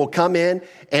people will come in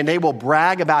and they will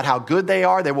brag about how good they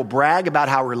are. They will brag about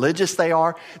how religious they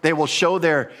are. They will show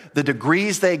the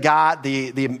degrees they got.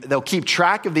 They'll keep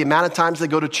track of the amount of times they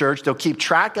go to church. They'll keep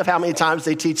track of how many times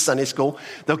they teach Sunday school.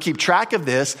 They'll keep track of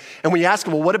this. And when you ask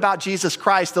them, well, what about Jesus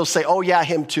Christ? They'll say, oh yeah,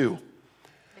 him too.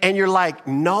 And you're like,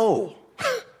 no,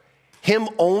 him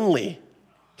only,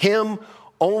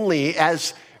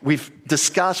 as we've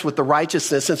discussed with the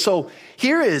righteousness. And so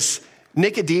here is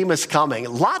Nicodemus coming. A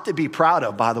lot to be proud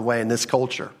of, by the way, in this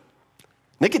culture.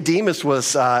 Nicodemus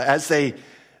was, as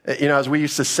we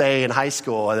used to say in high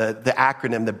school, the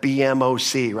acronym, the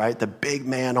BMOC, right? The big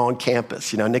man on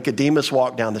campus. Nicodemus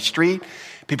walked down the street.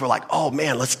 People are like, oh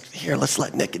man, let's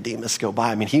let Nicodemus go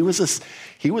by. He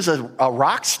was a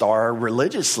rock star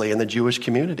religiously in the Jewish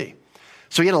community.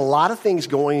 So he had a lot of things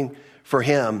going for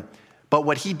him. But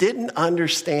what he didn't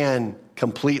understand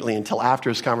completely until after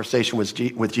his conversation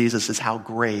with Jesus is how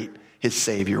great his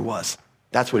Savior was.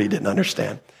 That's what he didn't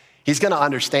understand. He's going to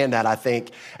understand that, I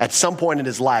think, at some point in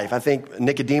his life. I think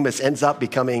Nicodemus ends up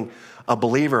becoming a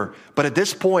believer. But at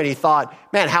this point, he thought,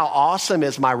 man, how awesome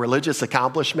is my religious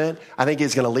accomplishment? I think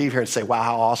he's going to leave here and say, wow,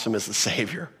 how awesome is the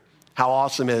Savior? How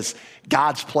awesome is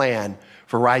God's plan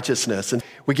for righteousness? And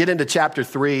we get into chapter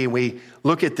 3, and we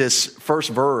look at this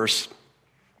first verse.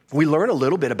 We learn a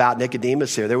little bit about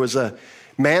Nicodemus here. There was a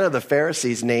man of the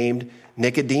Pharisees named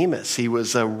Nicodemus. He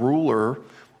was a ruler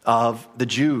of the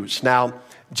Jews. Now,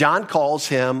 John calls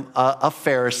him a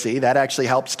Pharisee. That actually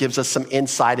gives us some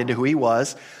insight into who he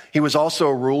was. He was also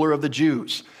a ruler of the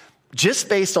Jews. Just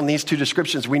based on these two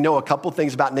descriptions, we know a couple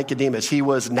things about Nicodemus. He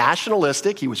was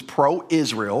nationalistic. He was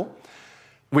pro-Israel,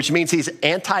 which means he's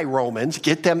anti-Romans.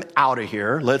 Get them out of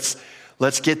here. Let's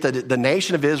get the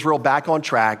nation of Israel back on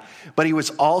track. But he was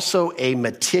also a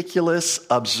meticulous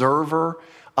observer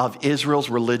of Israel's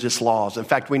religious laws. In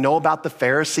fact, we know about the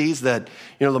Pharisees that,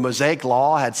 the Mosaic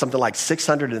Law had something like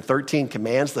 613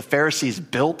 commands. The Pharisees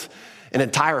built an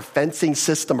entire fencing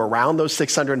system around those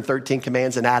 613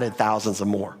 commands and added thousands of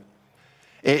more.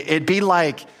 It'd be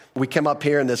like we came up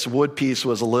here and this wood piece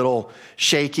was a little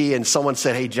shaky and someone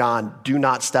said, hey, John, do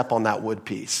not step on that wood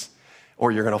piece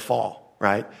or you're going to fall,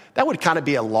 right? That would kind of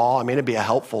be a law. I mean, it'd be a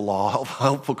helpful law,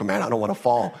 helpful command. I don't want to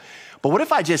fall. But what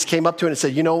if I just came up to it and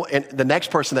said, and the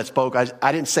next person that spoke,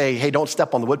 I didn't say, hey, don't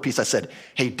step on the wood piece. I said,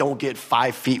 hey, don't get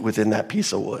 5 feet within that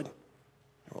piece of wood.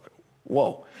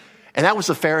 Whoa. And that was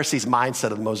the Pharisees'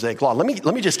 mindset of the Mosaic Law.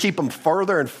 Let me just keep them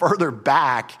further and further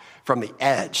back from the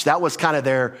edge. That was kind of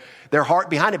their heart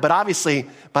behind it. But obviously,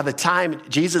 by the time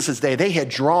Jesus' day, they had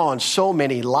drawn so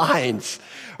many lines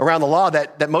around the law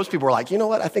that most people were like, you know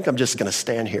what? I think I'm just going to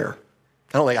stand here.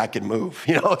 I don't think I can move.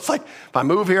 It's like, if I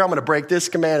move here, I'm going to break this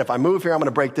command. If I move here, I'm going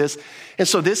to break this. And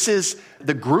so this is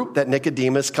the group that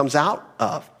Nicodemus comes out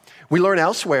of. We learn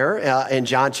elsewhere in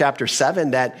John chapter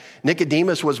 7 that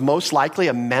Nicodemus was most likely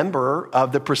a member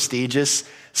of the prestigious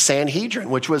Sanhedrin,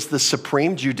 which was the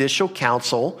supreme judicial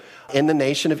council in the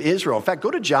nation of Israel. In fact,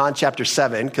 go to John chapter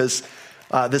 7, because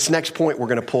this next point we're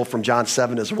going to pull from John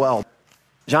 7 as well.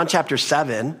 John chapter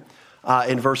 7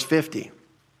 in verse 50.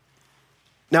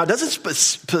 Now, it doesn't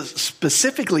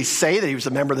specifically say that he was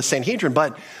a member of the Sanhedrin,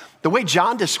 but the way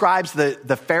John describes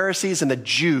the Pharisees and the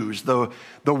Jews, the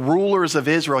rulers of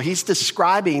Israel, he's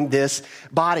describing this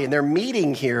body. And they're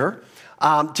meeting here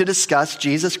to discuss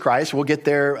Jesus Christ. We'll get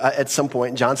there at some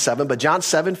point in John 7. But John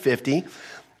 7:50,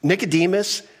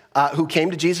 Nicodemus, who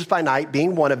came to Jesus by night,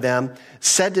 being one of them,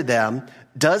 said to them,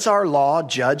 does our law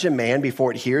judge a man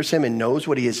before it hears him and knows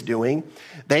what he is doing?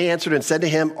 They answered and said to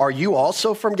him, are you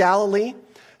also from Galilee?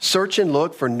 Search and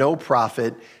look, for no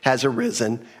prophet has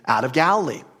arisen out of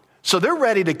Galilee. So they're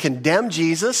ready to condemn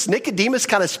Jesus. Nicodemus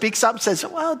kind of speaks up and says,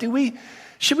 well,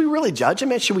 should we really judge him?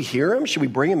 Man? Should we hear him? Should we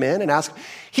bring him in and ask?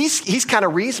 He's kind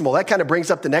of reasonable. That kind of brings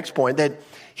up the next point, that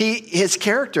his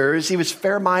character is he was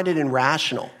fair-minded and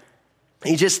rational.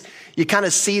 You kind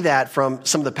of see that from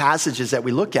some of the passages that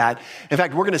we look at. In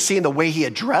fact, we're going to see in the way he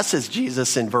addresses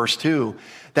Jesus in verse 2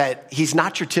 that he's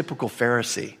not your typical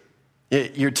Pharisee.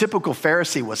 Your typical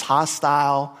Pharisee was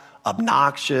hostile,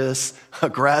 obnoxious,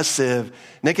 aggressive.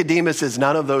 Nicodemus is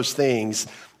none of those things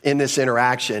in this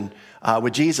interaction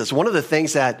with Jesus. One of the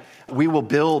things that we will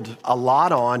build a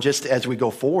lot on just as we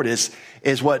go forward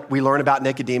is what we learn about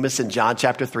Nicodemus in John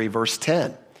chapter 3, verse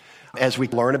 10. As we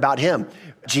learn about him,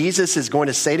 Jesus is going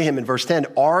to say to him in verse 10,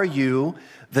 are you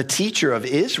the teacher of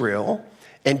Israel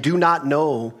and do not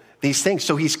know these things?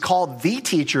 So he's called the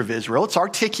teacher of Israel. It's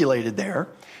articulated there.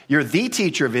 You're the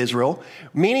teacher of Israel,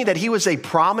 meaning that he was a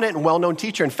prominent and well-known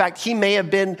teacher. In fact, he may have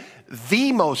been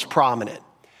the most prominent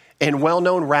and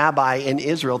well-known rabbi in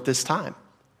Israel at this time.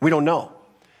 We don't know.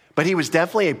 But he was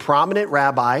definitely a prominent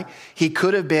rabbi. He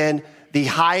could have been the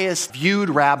highest viewed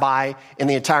rabbi in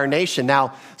the entire nation.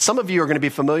 Now, some of you are going to be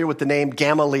familiar with the name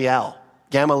Gamaliel.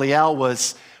 Gamaliel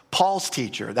was Paul's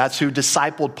teacher. That's who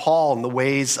discipled Paul in the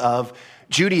ways of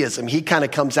Judaism. He kind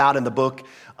of comes out in the book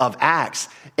of Acts.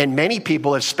 And many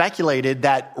people have speculated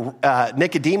that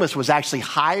Nicodemus was actually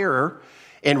higher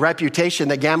in reputation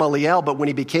than Gamaliel, but when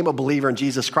he became a believer in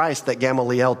Jesus Christ, that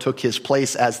Gamaliel took his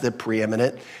place as the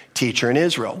preeminent teacher in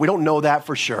Israel. We don't know that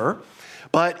for sure,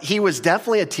 but he was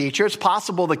definitely a teacher. It's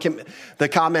possible the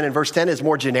comment in verse 10 is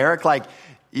more generic, like,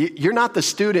 you're not the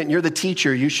student, you're the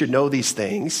teacher, you should know these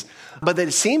things. But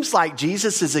it seems like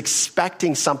Jesus is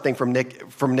expecting something from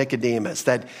Nicodemus,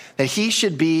 that he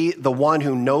should be the one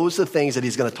who knows the things that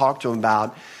he's going to talk to him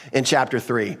about in chapter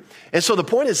 3. And so the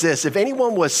point is this: if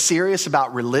anyone was serious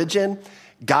about religion,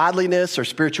 godliness, or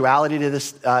spirituality in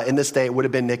this day, it would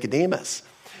have been Nicodemus.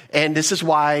 And this is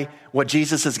why what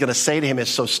Jesus is going to say to him is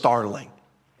so startling.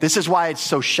 This is why it's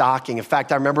so shocking. In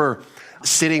fact, I remember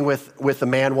sitting with a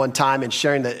man one time and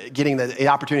getting the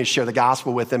opportunity to share the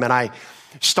gospel with him. And I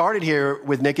started here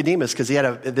with Nicodemus because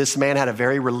this man had a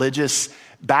very religious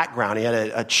background. He had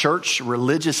a church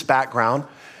religious background.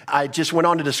 I just went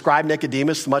on to describe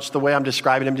Nicodemus much the way I'm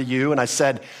describing him to you. And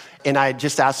I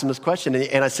just asked him this question.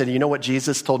 And I said, you know what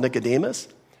Jesus told Nicodemus?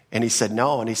 And he said,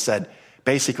 no. And he said,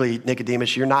 basically,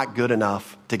 Nicodemus, you're not good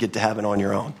enough to get to heaven on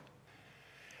your own.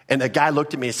 And the guy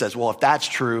looked at me and says, well, if that's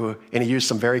true, and he used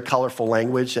some very colorful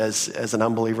language as an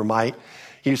unbeliever might,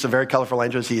 he used some very colorful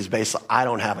language. He's basically, I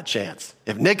don't have a chance.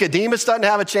 If Nicodemus doesn't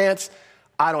have a chance,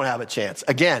 I don't have a chance.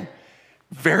 Again,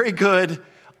 very good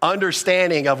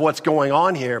understanding of what's going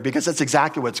on here because that's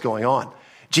exactly what's going on.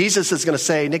 Jesus is going to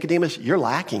say, Nicodemus, you're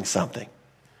lacking something.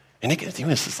 And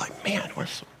Nicodemus is like, man,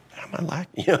 how am I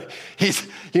lacking?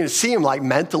 You see him like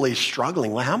mentally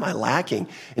struggling. Well, how am I lacking?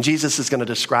 And Jesus is going to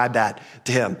describe that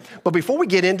to him. But before we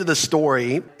get into the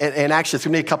story, and actually it's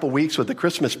going to be a couple weeks with the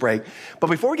Christmas break, but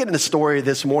before we get into the story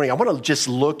this morning, I want to just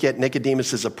look at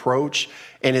Nicodemus's approach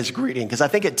and his greeting because I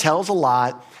think it tells a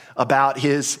lot about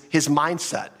his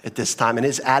mindset at this time and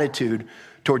his attitude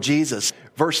toward Jesus.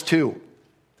 Verse 2,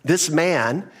 this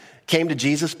man came to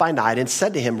Jesus by night and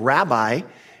said to him, Rabbi,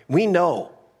 we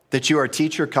know that you are a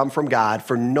teacher come from God,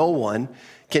 for no one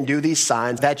can do these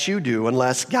signs that you do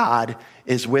unless God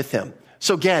is with him.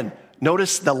 So again,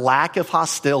 notice the lack of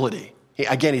hostility.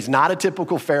 Again, he's not a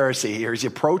typical Pharisee here. He's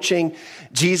approaching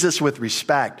Jesus with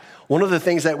respect. One of the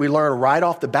things that we learn right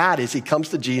off the bat is he comes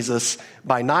to Jesus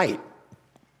by night.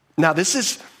 Now, this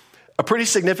is a pretty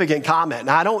significant comment.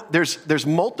 Now, there's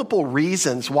multiple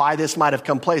reasons why this might have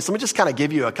come place. Let me just kind of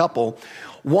give you a couple.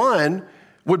 One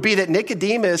would be that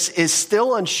Nicodemus is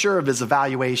still unsure of his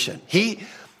evaluation. He's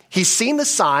seen the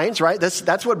signs, right?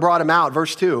 That's what brought him out,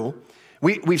 verse 2.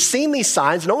 We've seen these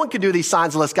signs. No one can do these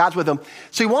signs unless God's with him.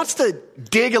 So he wants to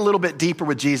dig a little bit deeper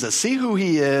with Jesus, see who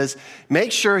he is,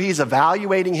 make sure he's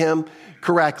evaluating him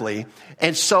correctly.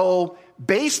 And so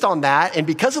based on that, and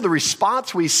because of the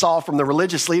response we saw from the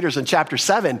religious leaders in chapter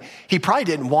 7, he probably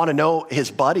didn't want to know his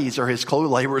buddies or his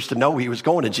co-laborers to know he was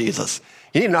going to Jesus.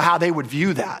 He didn't know how they would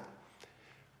view that.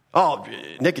 Oh,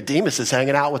 Nicodemus is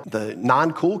hanging out with the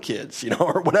non-cool kids,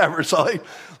 or whatever. So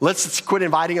let's quit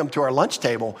inviting him to our lunch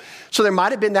table. So there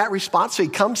might have been that response. So he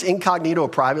comes incognito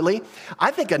privately.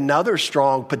 I think another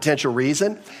strong potential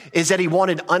reason is that he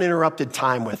wanted uninterrupted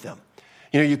time with him.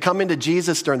 You come into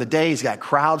Jesus during the day, he's got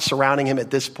crowds surrounding him at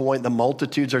this point. The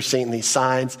multitudes are seeing these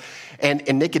signs. And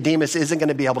Nicodemus isn't going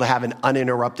to be able to have an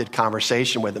uninterrupted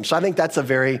conversation with him. So I think that's a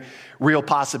very real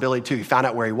possibility too. He found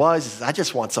out where he was. He says, I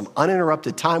just want some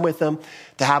uninterrupted time with him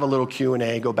to have a little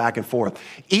Q&A, go back and forth.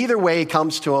 Either way, he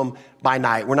comes to him by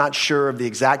night. We're not sure of the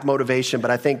exact motivation, but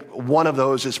I think one of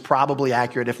those is probably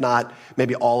accurate, if not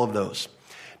maybe all of those.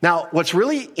 Now, what's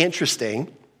really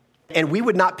interesting, and we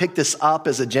would not pick this up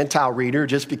as a Gentile reader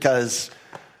just because,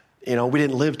 we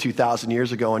didn't live 2,000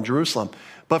 years ago in Jerusalem.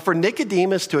 But for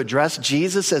Nicodemus to address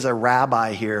Jesus as a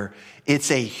rabbi here,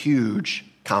 it's a huge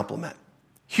compliment.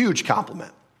 Huge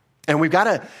compliment. And we've got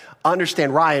to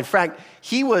understand why. In fact,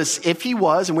 if he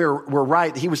was, and we're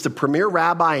right, he was the premier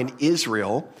rabbi in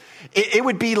Israel, it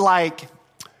would be like,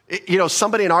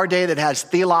 somebody in our day that has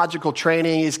theological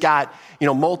training. He's got,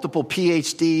 multiple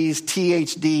PhDs,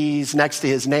 THDs next to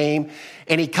his name.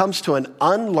 And he comes to an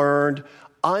unlearned,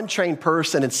 untrained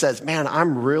person and says, man,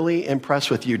 I'm really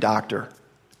impressed with you, doctor.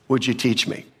 Would you teach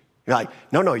me? You're like,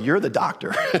 no, you're the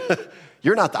doctor.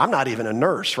 I'm not even a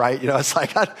nurse, right? It's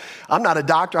like, I'm not a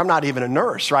doctor. I'm not even a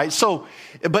nurse, right? So,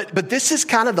 but this is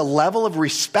kind of the level of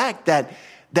respect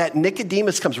that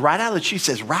Nicodemus comes right out of the chute,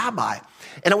 says, Rabbi.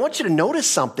 And I want you to notice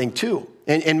something too.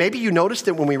 And maybe you noticed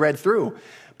it when we read through,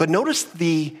 but notice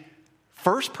the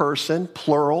first person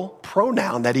plural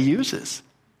pronoun that he uses.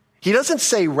 He doesn't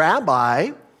say,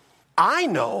 Rabbi, I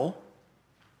know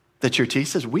that you're teaching. He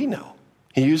says, we know.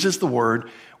 He uses the word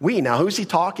we. Now, who's he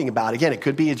talking about? Again, it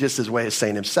could be just his way of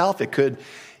saying himself. He could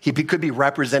be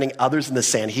representing others in the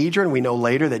Sanhedrin. We know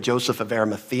later that Joseph of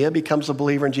Arimathea becomes a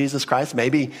believer in Jesus Christ.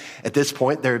 Maybe at this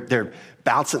point they're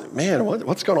bouncing, man,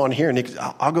 what's going on here? And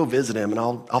I'll go visit him and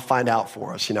I'll find out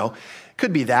for us,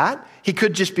 Could be that. He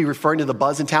could just be referring to the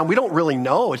buzz in town. We don't really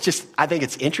know. It's just, I think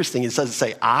it's interesting. It doesn't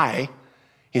say I.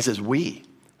 He says we.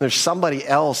 There's somebody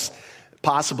else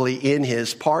possibly in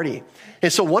his party.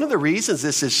 And so one of the reasons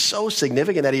this is so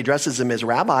significant that he addresses him as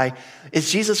rabbi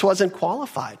is Jesus wasn't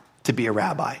qualified to be a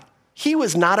rabbi. He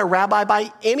was not a rabbi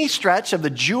by any stretch of the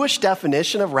Jewish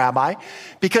definition of rabbi,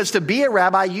 because to be a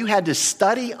rabbi, you had to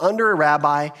study under a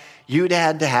rabbi. You'd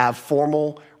had to have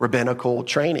formal rabbinical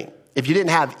training. If you didn't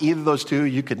have either of those two,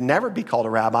 you could never be called a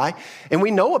rabbi. And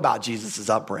we know about Jesus'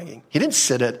 upbringing. He didn't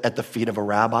sit at the feet of a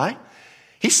rabbi.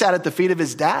 He sat at the feet of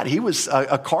his dad. He was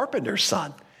a carpenter's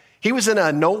son. He was in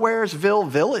a nowheresville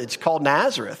village called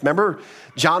Nazareth. Remember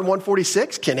John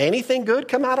 1:46? Can anything good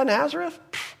come out of Nazareth?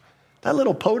 That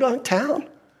little podunk town?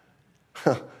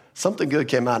 Something good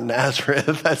came out of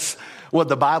Nazareth. That's what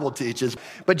the Bible teaches.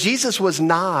 But Jesus was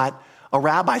not a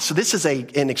rabbi. So this is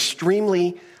an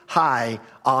extremely high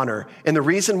honor. And the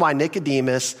reason why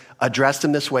Nicodemus addressed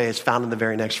him this way is found in the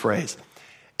very next phrase.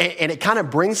 And it kind of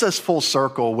brings us full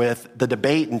circle with the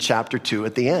debate in chapter 2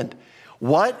 at the end.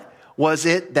 What was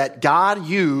it that God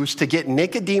used to get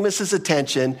Nicodemus's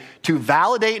attention to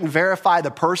validate and verify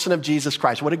the person of Jesus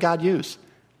Christ? What did God use?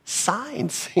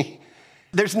 Signs.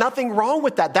 There's nothing wrong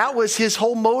with that. That was his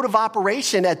whole mode of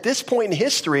operation at this point in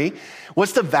history,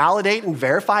 was to validate and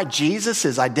verify Jesus,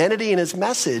 his identity, and his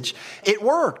message. It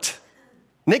worked.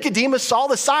 Nicodemus saw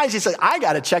the signs. He said, I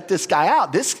got to check this guy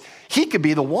out. He could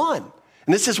be the one.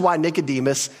 And this is why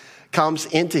Nicodemus comes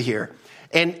into here.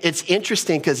 And it's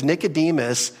interesting because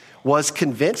Nicodemus was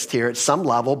convinced here at some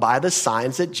level by the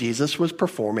signs that Jesus was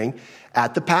performing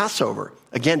at the Passover.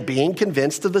 Again, being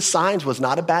convinced of the signs was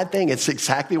not a bad thing. It's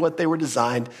exactly what they were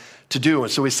designed to do.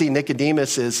 And so we see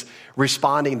Nicodemus is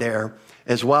responding there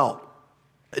as well.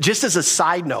 Just as a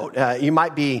side note, you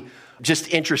might be just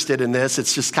interested in this.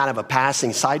 It's just kind of a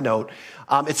passing side note.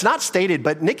 It's not stated,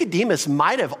 but Nicodemus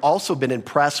might have also been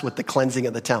impressed with the cleansing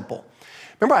of the temple.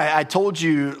 Remember, I told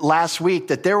you last week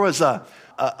that there was a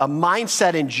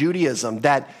mindset in Judaism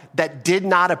that did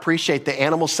not appreciate the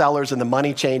animal sellers and the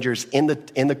money changers in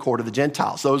the court of the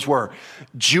Gentiles. Those were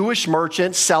Jewish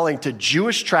merchants selling to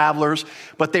Jewish travelers,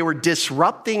 but they were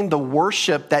disrupting the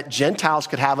worship that Gentiles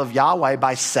could have of Yahweh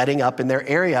by setting up in their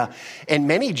area. And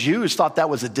many Jews thought that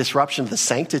was a disruption of the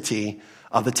sanctity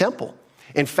of the temple.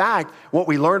 In fact, what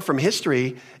we learned from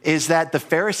history is that the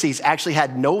Pharisees actually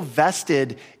had no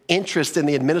vested interest in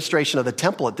the administration of the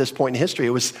temple at this point in history.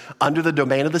 It was under the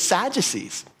domain of the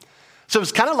Sadducees. So it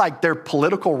was kind of like their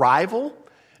political rival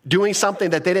doing something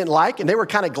that they didn't like, and they were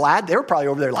kind of glad. They were probably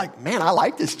over there like, man, I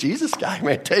like this Jesus guy,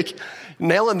 man,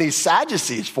 nailing these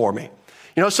Sadducees for me.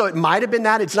 So it might have been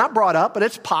that. It's not brought up, but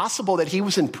it's possible that he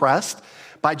was impressed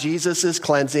by Jesus's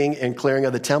cleansing and clearing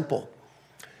of the temple.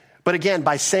 But again,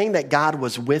 by saying that God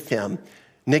was with him,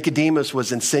 Nicodemus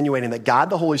was insinuating that God,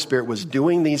 the Holy Spirit, was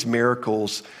doing these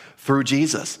miracles through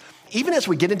Jesus. Even as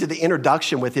we get into the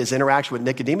introduction with his interaction with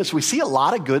Nicodemus, we see a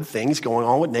lot of good things going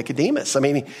on with Nicodemus. I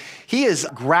mean, he is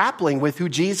grappling with who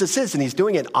Jesus is, and he's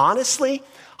doing it honestly,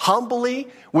 humbly,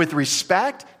 with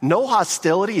respect, no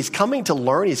hostility. He's coming to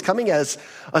learn. He's coming as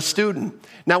a student.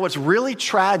 Now, what's really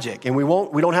tragic, and we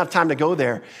don't have time to go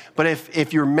there, but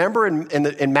if you remember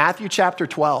in Matthew chapter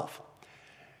 12,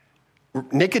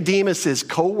 Nicodemus's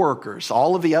co-workers,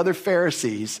 all of the other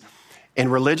Pharisees and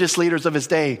religious leaders of his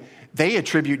day, they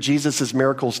attribute Jesus'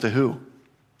 miracles to who?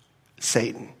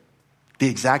 Satan. The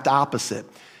exact opposite.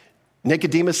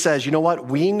 Nicodemus says, you know what?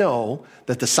 We know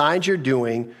that the signs you're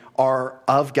doing are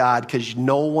of God because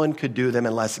no one could do them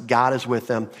unless God is with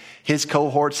them. His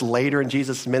cohorts later in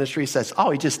Jesus' ministry says,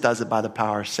 he just does it by the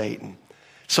power of Satan.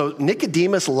 So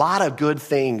Nicodemus, a lot of good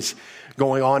things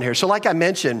going on here. So like I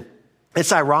mentioned,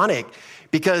 it's ironic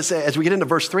because as we get into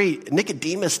verse 3,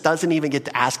 Nicodemus doesn't even get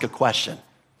to ask a question.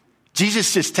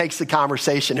 Jesus just takes the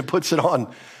conversation and puts it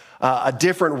on a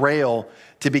different rail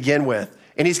to begin with.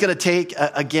 And he's going to take,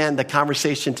 again, the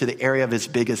conversation to the area of his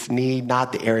biggest need,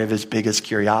 not the area of his biggest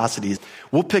curiosities.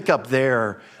 We'll pick up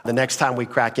there the next time we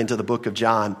crack into the book of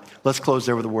John. Let's close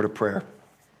there with a word of prayer.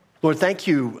 Lord, thank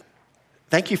you.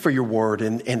 Thank you for your word,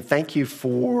 and thank you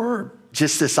for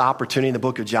just this opportunity in the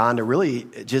book of John to really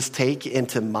just take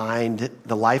into mind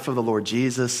the life of the Lord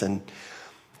Jesus and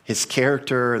his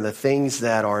character and the things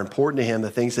that are important to him,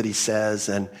 the things that he says.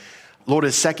 And Lord,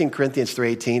 as 2 Corinthians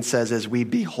 3:18 says, as we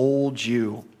behold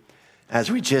you,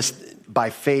 as we just by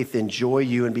faith enjoy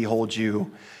you and behold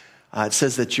you, it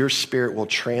says that your spirit will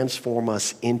transform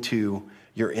us into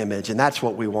your image. And that's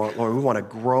what we want, Lord. We want to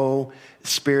grow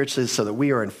spiritually so that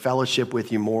we are in fellowship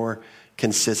with you more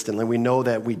consistently. We know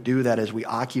that we do that as we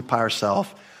occupy ourselves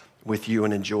with you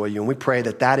and enjoy you. And we pray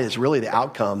that that is really the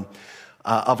outcome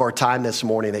of our time this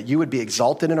morning, that you would be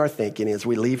exalted in our thinking as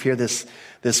we leave here this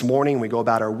morning, we go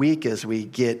about our week, as we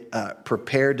get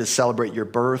prepared to celebrate your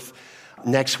birth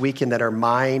next week, and that our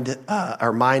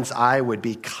mind's eye would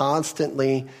be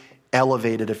constantly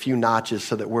elevated a few notches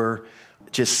so that we're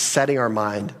just setting our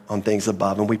mind on things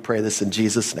above. And we pray this in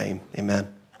Jesus' name.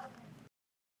 Amen.